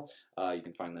Hotel. You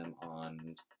can find them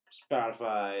on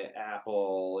Spotify,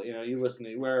 Apple. You listen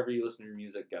to wherever you listen to your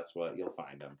music. Guess what? You'll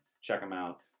find them. Check them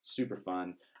out. Super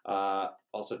fun.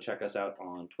 Also check us out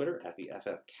on Twitter at the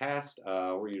FFcast.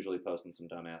 We're usually posting some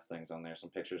dumbass things on there. Some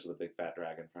pictures of the big fat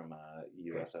dragon from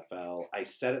USFL. I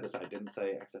said it this. I didn't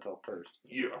say XFL first.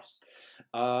 Yes.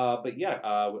 But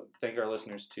yeah, thank our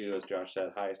listeners too. As Josh said,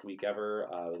 highest week ever.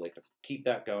 We'd like to keep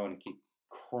that going and keep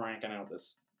cranking out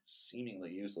this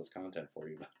seemingly useless content for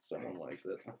you, but someone likes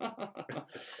it.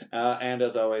 And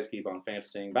as always, keep on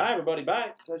fantasying. Bye, everybody.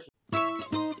 Bye.